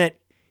and that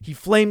he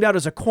flamed out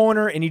as a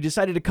corner and he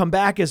decided to come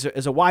back as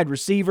a wide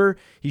receiver.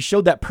 He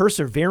showed that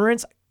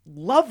perseverance.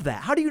 Love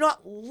that. How do you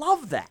not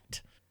love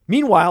that?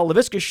 Meanwhile,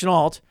 Laviska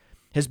Shenault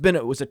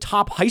was a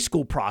top high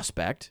school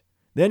prospect.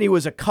 Then he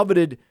was a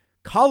coveted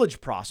college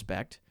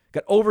prospect.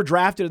 Got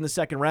overdrafted in the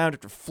second round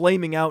after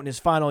flaming out in his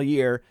final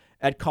year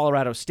at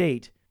Colorado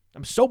State.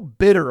 I'm so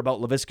bitter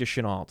about Laviska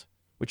Shenault,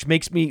 which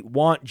makes me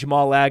want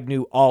Jamal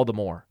Agnew all the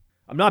more.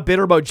 I'm not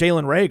bitter about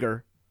Jalen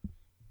Reagor.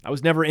 I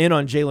was never in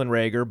on Jalen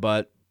Reagor,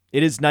 but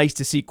it is nice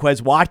to see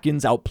Quez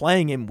Watkins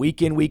outplaying him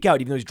week in, week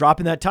out. Even though he's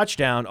dropping that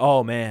touchdown,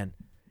 oh man,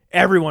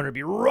 everyone would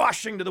be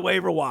rushing to the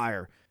waiver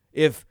wire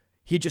if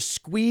he just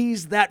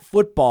squeezed that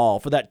football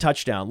for that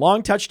touchdown.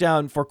 Long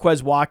touchdown for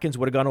Quez Watkins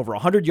would have gone over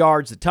 100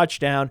 yards, the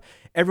touchdown.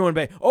 Everyone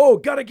would be,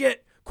 gotta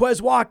get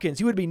Quez Watkins.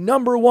 He would be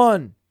number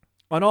 1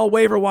 on all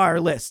waiver wire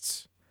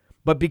lists.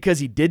 But because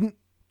he didn't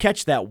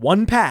catch that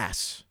one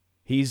pass,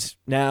 he's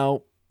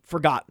now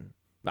forgotten.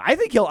 I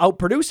think he'll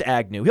outproduce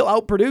Agnew. He'll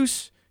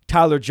outproduce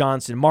Tyler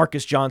Johnson,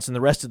 Marcus Johnson,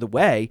 the rest of the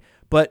way.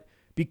 But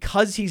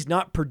because he's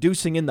not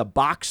producing in the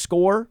box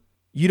score,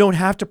 you don't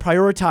have to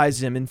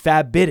prioritize him in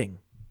fab bidding.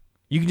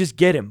 You can just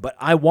get him, but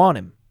I want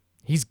him.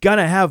 He's going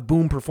to have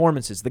boom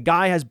performances. The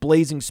guy has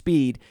blazing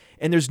speed,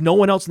 and there's no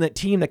one else in that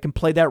team that can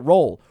play that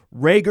role.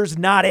 Reagor's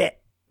not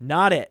it.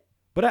 Not it.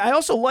 But I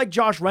also like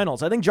Josh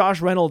Reynolds. I think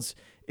Josh Reynolds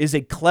is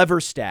a clever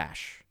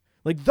stash.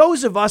 Like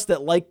those of us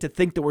that like to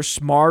think that we're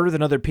smarter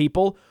than other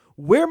people,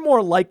 we're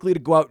more likely to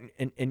go out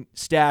and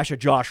stash a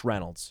Josh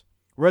Reynolds.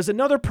 Whereas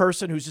another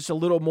person who's just a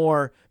little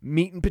more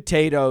meat and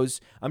potatoes,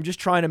 I'm just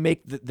trying to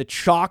make the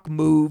chalk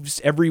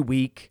moves every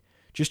week,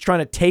 just trying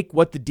to take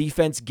what the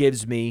defense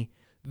gives me,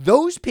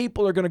 those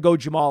people are going to go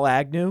Jamal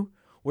Agnew,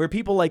 where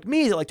people like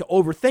me that like to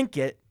overthink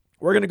it,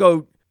 we're going to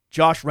go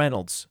Josh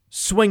Reynolds,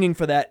 swinging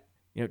for that,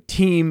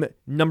 team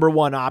number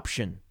one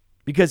option,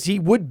 because he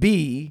would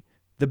be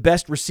the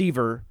best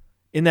receiver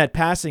in that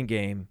passing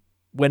game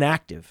when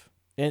active.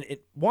 And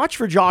watch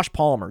for Josh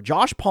Palmer.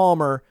 Josh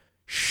Palmer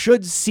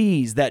should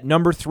seize that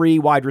number 3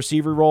 wide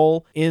receiver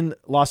role in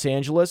Los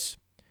Angeles,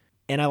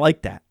 and I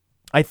like that.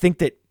 I think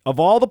that of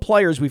all the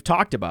players we've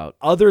talked about,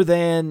 other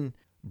than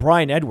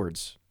Bryan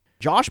Edwards,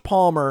 Josh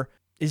Palmer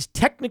is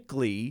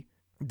technically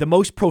the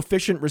most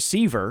proficient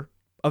receiver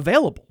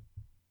available.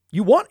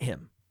 You want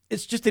him.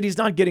 It's just that he's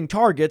not getting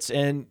targets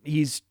and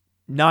he's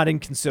not in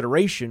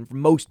consideration for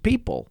most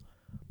people.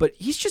 But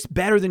he's just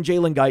better than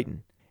Jalen Guyton.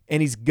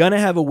 And he's going to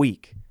have a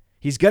week.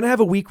 He's going to have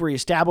a week where he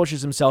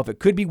establishes himself. It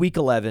could be week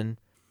 11.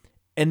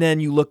 And then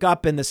you look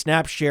up and the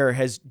snap share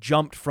has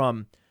jumped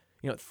from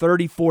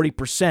 30,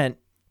 40%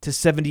 to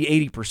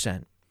 70,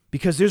 80%.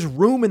 Because there's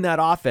room in that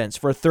offense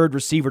for a third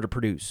receiver to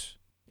produce.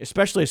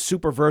 Especially a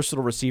super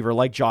versatile receiver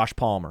like Josh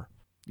Palmer.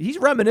 He's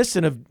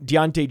reminiscent of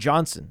Deontay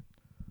Johnson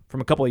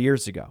from a couple of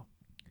years ago.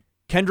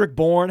 Kendrick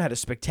Bourne had a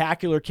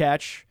spectacular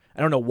catch.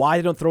 I don't know why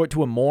they don't throw it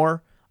to him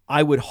more.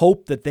 I would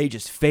hope that they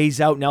just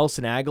phase out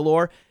Nelson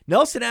Agholor.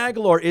 Nelson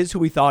Agholor is who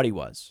we thought he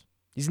was.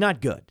 He's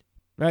not good,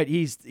 right?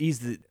 He's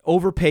the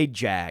overpaid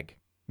jag.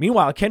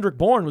 Meanwhile, Kendrick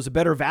Bourne was a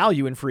better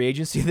value in free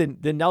agency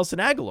than Nelson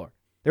Agholor.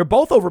 They're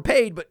both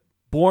overpaid, but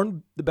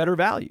Bourne the better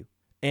value.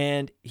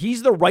 And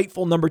he's the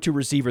rightful number 2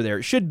 receiver there.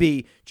 It should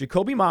be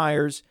Jakobi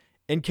Meyers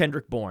and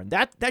Kendrick Bourne.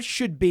 That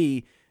should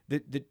be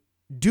the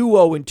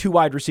duo in 2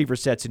 wide receiver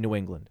sets in New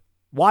England.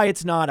 Why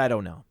it's not, I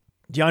don't know.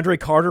 DeAndre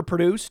Carter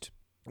produced,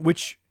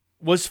 which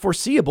was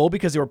foreseeable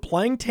because they were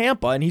playing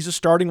Tampa and he's a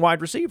starting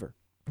wide receiver.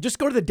 Just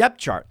go to the depth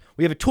chart.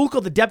 We have a tool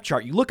called the depth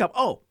chart. You look up,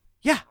 oh,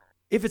 yeah,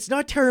 if it's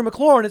not Terry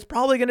McLaurin, it's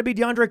probably going to be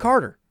DeAndre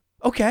Carter.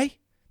 Okay,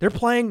 they're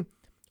playing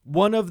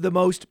one of the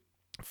most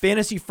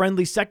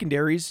fantasy-friendly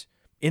secondaries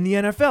in the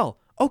NFL.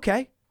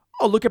 Okay.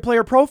 Oh, look at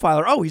player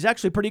profiler. Oh, he's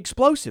actually pretty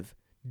explosive.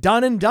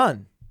 Done and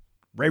done.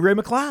 Ray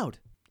McCloud.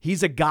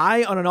 He's a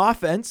guy on an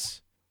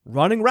offense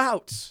running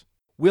routes.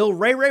 Will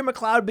Ray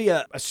McCloud be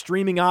a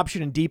streaming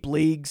option in deep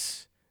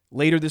leagues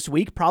later this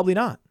week? Probably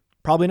not.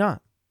 Probably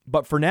not.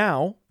 But for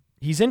now,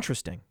 he's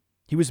interesting.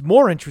 He was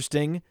more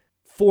interesting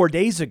 4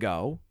 days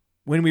ago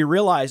when we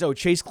realized,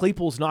 Chase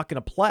Claypool's not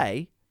going to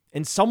play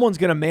and someone's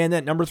going to man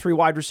that number 3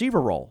 wide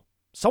receiver role.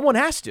 Someone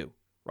has to,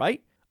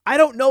 right? I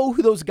don't know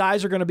who those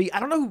guys are going to be.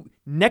 I don't know who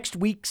next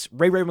week's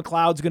Ray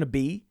McCloud's going to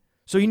be.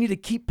 So you need to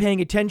keep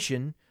paying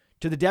attention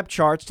to the depth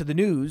charts, to the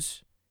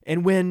news.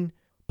 And when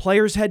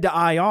players head to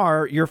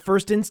IR, your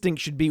first instinct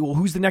should be, well,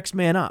 who's the next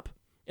man up?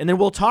 And then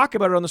we'll talk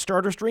about it on the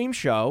Starter Stream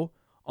show.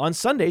 On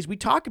Sundays, we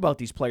talk about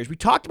these players. We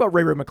talked about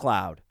Ray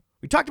McCloud.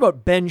 We talked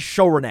about Ben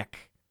Schorenek.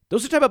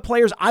 Those are the type of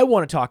players I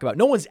want to talk about.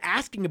 No one's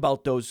asking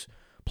about those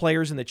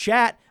players in the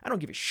chat. I don't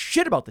give a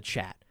shit about the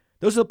chat.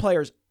 Those are the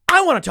players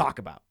I want to talk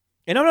about.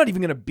 And I'm not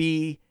even going to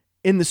be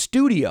in the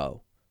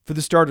studio for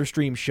the Starter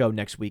Stream show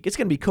next week. It's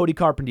going to be Cody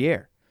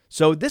Carpentier.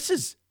 So this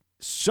is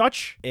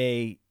such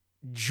a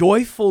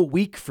joyful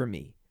week for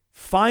me.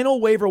 Final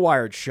waiver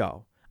wired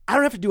show. I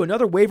don't have to do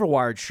another waiver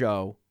wired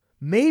show,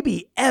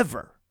 maybe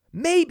ever.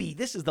 Maybe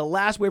this is the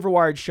last waiver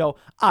wired show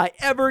I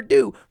ever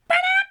do.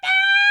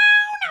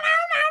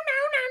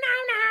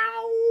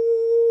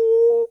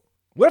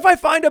 What if I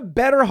find a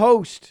better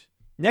host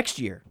next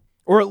year?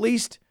 Or at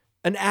least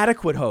an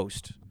adequate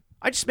host?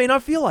 I just may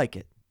not feel like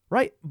it,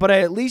 right? But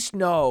I at least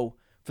know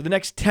for the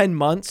next 10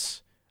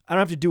 months, I don't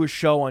have to do a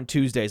show on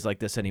Tuesdays like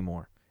this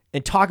anymore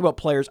and talk about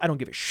players I don't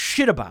give a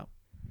shit about.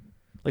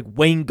 Like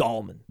Wayne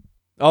Gallman.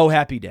 Oh,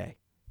 happy day.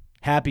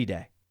 Happy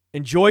day.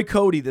 Enjoy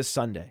Cody this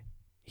Sunday.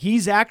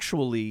 He's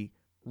actually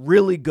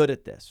really good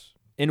at this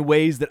in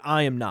ways that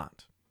I am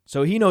not.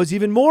 So he knows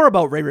even more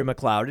about Ray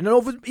McCloud,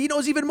 and he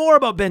knows even more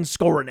about Ben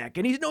Skoranek,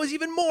 and he knows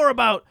even more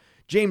about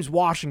James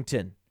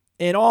Washington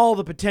and all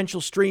the potential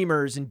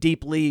streamers in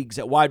deep leagues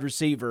at wide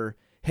receiver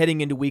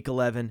heading into Week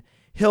 11.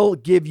 He'll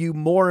give you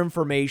more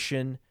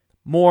information,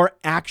 more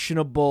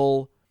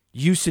actionable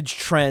usage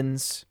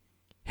trends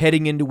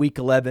heading into Week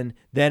 11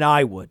 than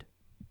I would.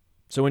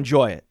 So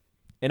enjoy it.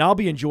 And I'll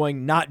be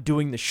enjoying not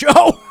doing the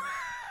show.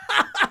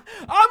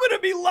 I'm going to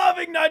be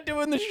loving not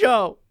doing the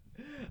show.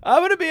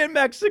 I'm going to be in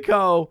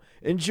Mexico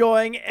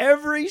enjoying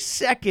every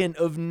second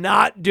of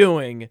not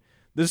doing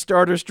the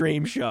Starter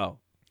Stream show.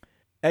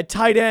 At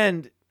tight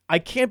end, I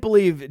can't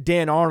believe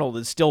Dan Arnold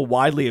is still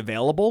widely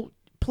available.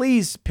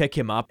 Please pick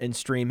him up and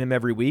stream him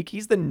every week.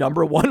 He's the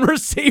number 1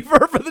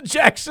 receiver for the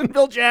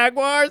Jacksonville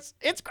Jaguars.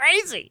 It's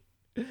crazy.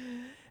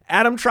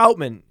 Adam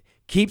Troutman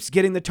keeps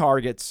getting the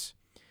targets.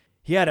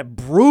 He had a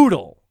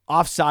brutal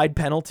offside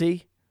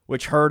penalty,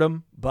 which hurt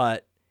him,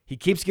 but he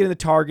keeps getting the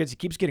targets. He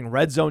keeps getting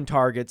red zone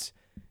targets.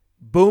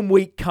 Boom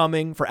week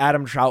coming for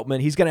Adam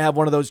Troutman. He's going to have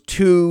one of those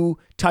 2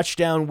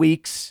 touchdown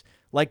weeks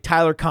like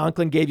Tyler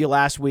Conklin gave you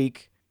last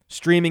week.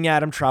 Streaming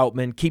Adam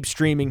Troutman. Keep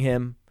streaming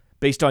him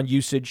based on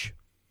usage.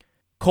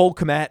 Cole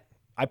Kmet.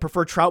 I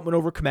prefer Troutman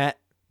over Kmet.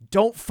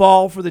 Don't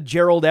fall for the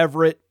Gerald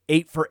Everett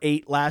 8 for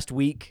 8 last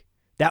week.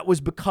 That was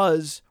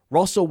because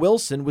Russell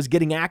Wilson was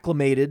getting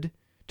acclimated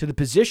to the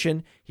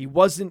position. He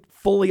wasn't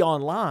fully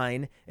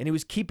online, and he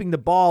was keeping the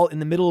ball in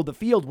the middle of the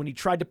field. When he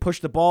tried to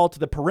push the ball to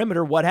the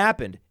perimeter, what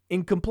happened?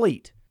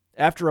 Incomplete.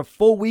 After a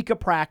full week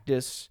of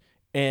practice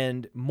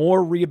and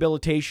more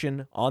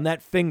rehabilitation on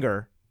that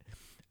finger,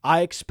 I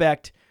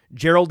expect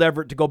Gerald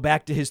Everett to go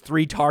back to his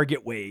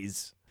 3-target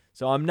ways.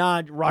 So I'm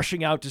not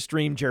rushing out to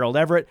stream Gerald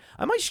Everett.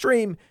 I might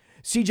stream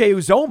CJ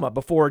Uzomah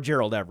before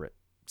Gerald Everett.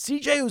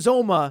 CJ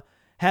Uzomah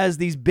has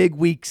these big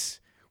weeks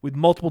with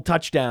multiple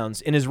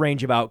touchdowns in his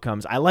range of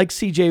outcomes. I like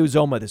CJ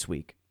Uzomah this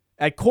week.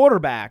 At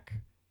quarterback,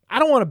 I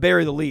don't want to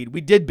bury the lead.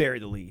 We did bury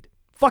the lead.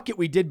 Fuck it,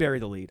 we did bury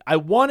the lead. I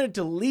wanted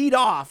to lead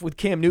off with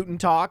Cam Newton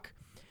talk,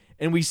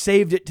 and we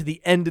saved it to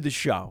the end of the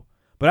show.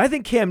 But I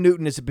think Cam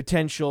Newton is a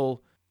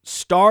potential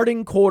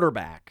starting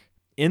quarterback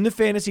in the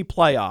fantasy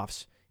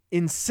playoffs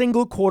in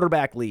single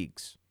quarterback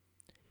leagues.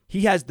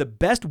 He has the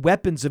best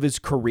weapons of his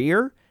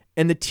career,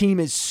 and the team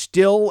is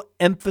still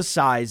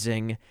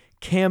emphasizing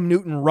Cam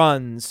Newton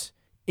runs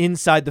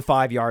inside the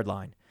 5-yard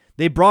line.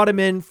 They brought him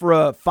in for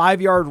a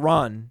 5-yard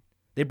run.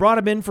 They brought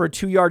him in for a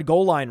 2-yard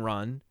goal line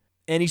run,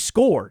 and he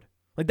scored.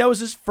 Like, that was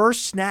his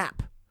first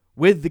snap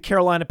with the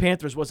Carolina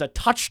Panthers, was a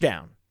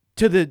touchdown,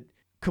 to the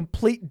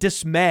complete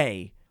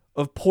dismay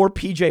of poor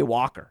PJ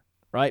Walker,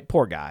 right?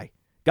 Poor guy.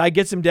 Guy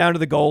gets him down to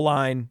the goal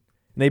line,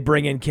 and they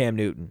bring in Cam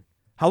Newton.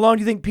 How long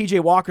do you think PJ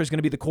Walker is going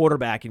to be the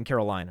quarterback in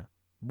Carolina?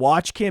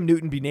 Watch Cam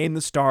Newton be named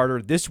the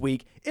starter this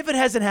week, if it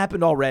hasn't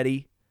happened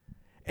already.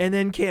 And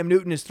then Cam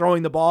Newton is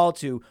throwing the ball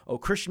to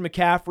Christian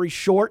McCaffrey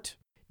short,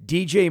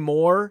 DJ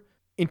Moore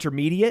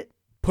intermediate,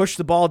 push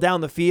the ball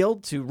down the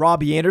field to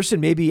Robbie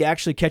Anderson. Maybe he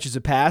actually catches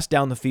a pass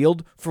down the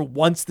field for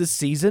once this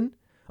season.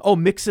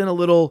 Mix in a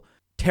little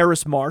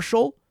Terrace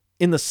Marshall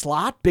in the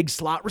slot, big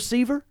slot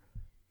receiver.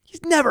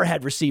 He's never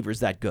had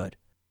receivers that good.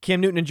 Cam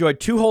Newton enjoyed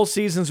 2 whole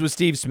seasons with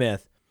Steve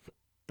Smith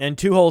and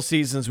 2 whole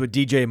seasons with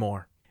DJ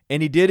Moore.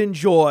 And he did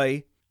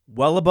enjoy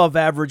well above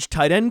average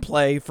tight end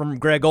play from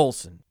Greg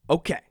Olsen.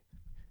 Okay,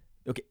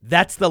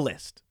 that's the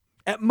list.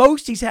 At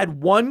most, he's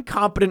had 1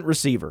 competent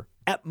receiver.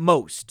 At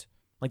most.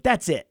 Like,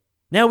 that's it.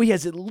 Now he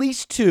has at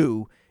least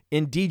 2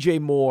 in DJ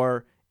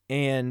Moore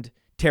and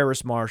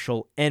Terrace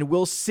Marshall, and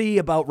we'll see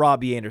about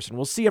Robbie Anderson.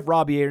 We'll see if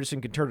Robbie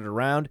Anderson can turn it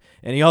around,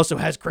 and he also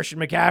has Christian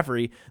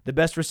McCaffrey, the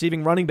best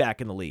receiving running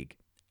back in the league,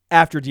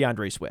 after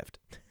DeAndre Swift.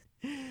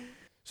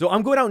 So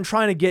I'm going out and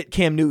trying to get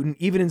Cam Newton,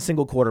 even in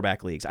single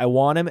quarterback leagues. I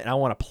want him, and I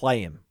want to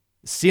play him.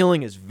 The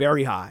ceiling is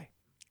very high.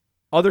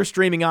 Other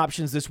streaming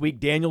options this week,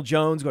 Daniel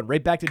Jones, going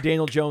right back to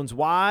Daniel Jones.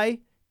 Why?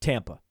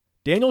 Tampa.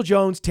 Daniel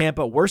Jones,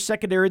 Tampa, worst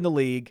secondary in the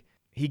league.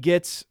 He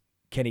gets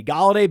Kenny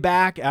Golladay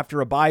back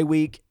after a bye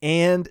week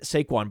and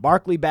Saquon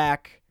Barkley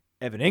back.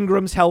 Evan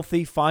Ingram's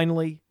healthy,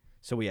 finally.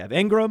 So we have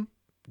Ingram,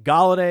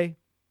 Golladay,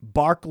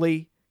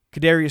 Barkley.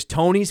 Kadarius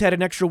Toney's had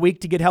an extra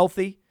week to get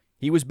healthy.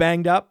 He was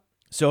banged up.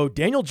 So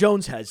Daniel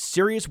Jones has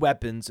serious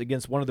weapons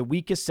against one of the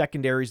weakest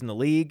secondaries in the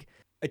league,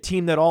 a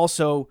team that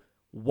also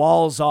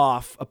walls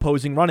off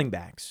opposing running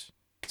backs.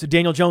 It's a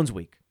Daniel Jones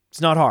week.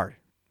 It's not hard.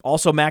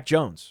 Also Mac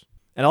Jones.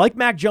 And I like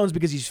Mac Jones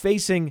because he's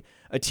facing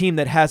a team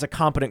that has a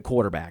competent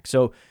quarterback.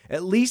 So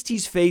at least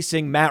he's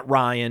facing Matt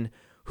Ryan,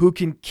 who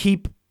can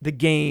keep the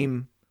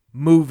game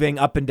moving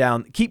up and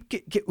down,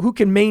 who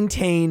can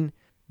maintain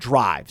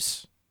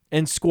drives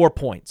and score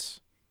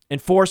points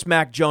and force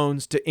Mac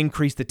Jones to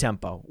increase the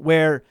tempo.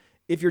 Where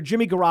if you're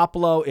Jimmy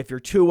Garoppolo, if you're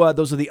Tua,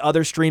 those are the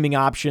other streaming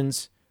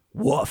options.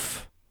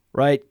 Woof,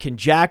 right? Can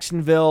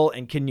Jacksonville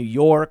and can New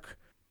York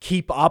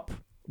keep up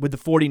with the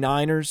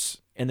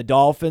 49ers and the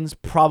Dolphins?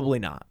 Probably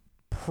not.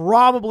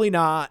 Probably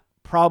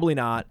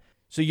not.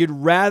 So you'd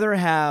rather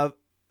have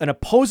an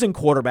opposing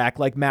quarterback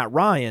like Matt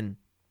Ryan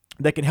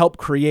that can help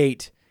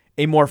create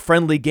a more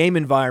friendly game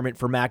environment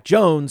for Mac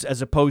Jones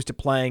as opposed to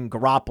playing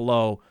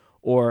Garoppolo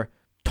or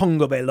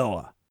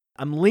Tagovailoa.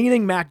 I'm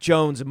leaning Mac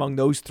Jones among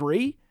those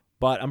 3,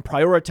 but I'm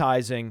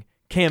prioritizing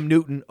Cam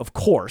Newton, of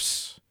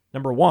course,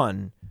 number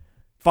 1,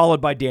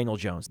 followed by Daniel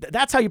Jones.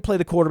 That's how you play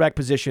the quarterback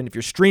position if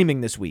you're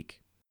streaming this week.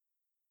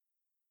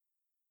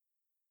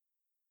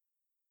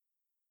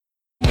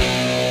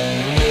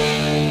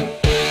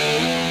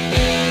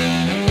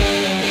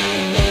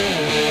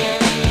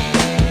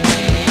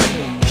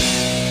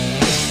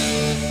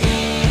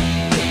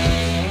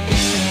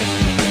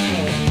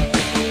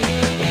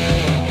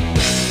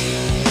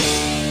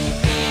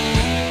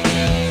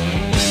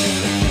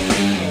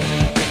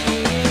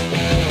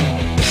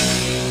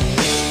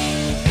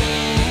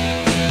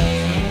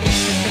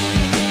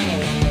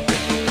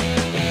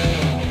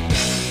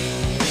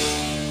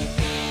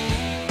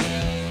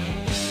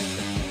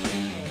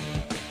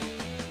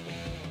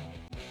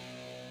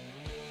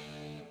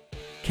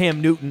 Cam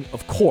Newton,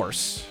 of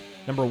course,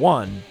 number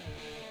 1,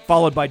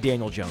 followed by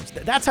Daniel Jones.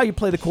 That's how you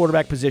play the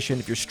quarterback position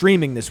if you're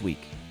streaming this week.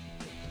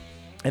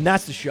 And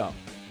that's the show.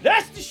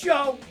 That's the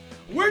show.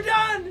 We're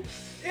done.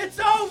 It's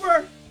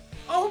over.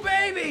 Oh,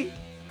 baby.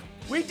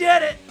 We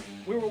did it.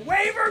 We were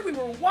wavered. We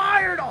were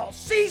wired all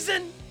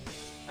season.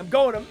 I'm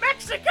going to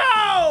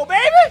Mexico,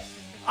 baby!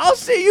 I'll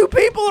see you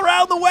people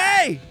around the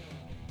way!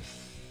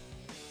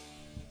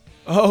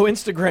 Oh,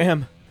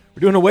 Instagram.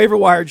 We're doing a Waiver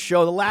Wired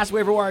show, the last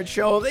Waiver Wired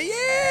show of the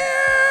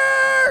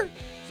year!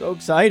 So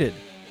excited.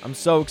 I'm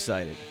so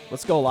excited.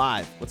 Let's go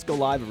live. Let's go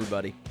live,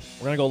 everybody.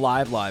 We're going to go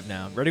live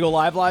now. Ready to go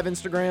live,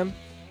 Instagram?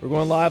 We're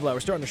going live. We're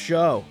starting the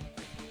show.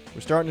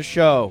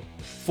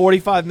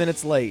 45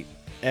 minutes late,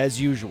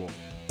 as usual.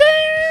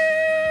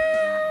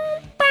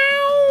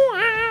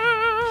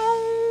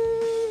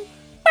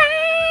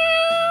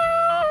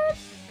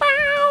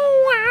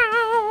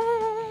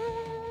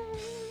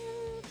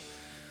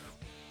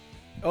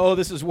 Oh,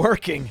 this is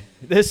working.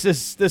 This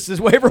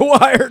is Waiver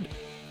Wired.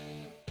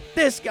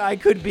 This guy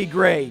could be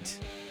great.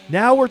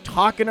 Now we're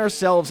talking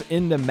ourselves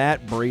into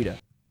Matt Breida.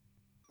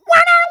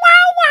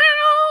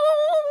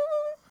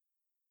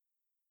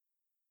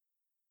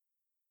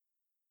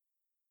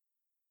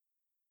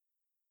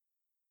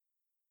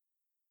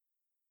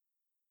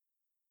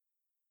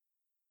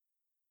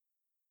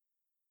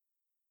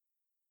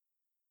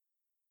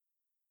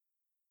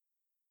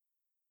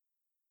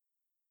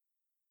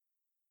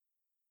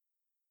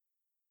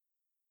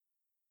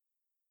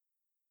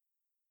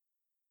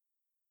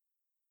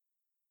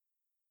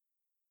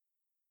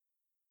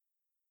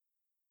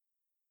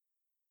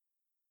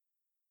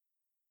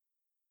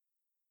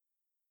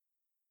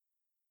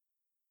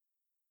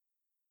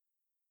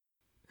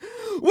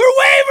 We're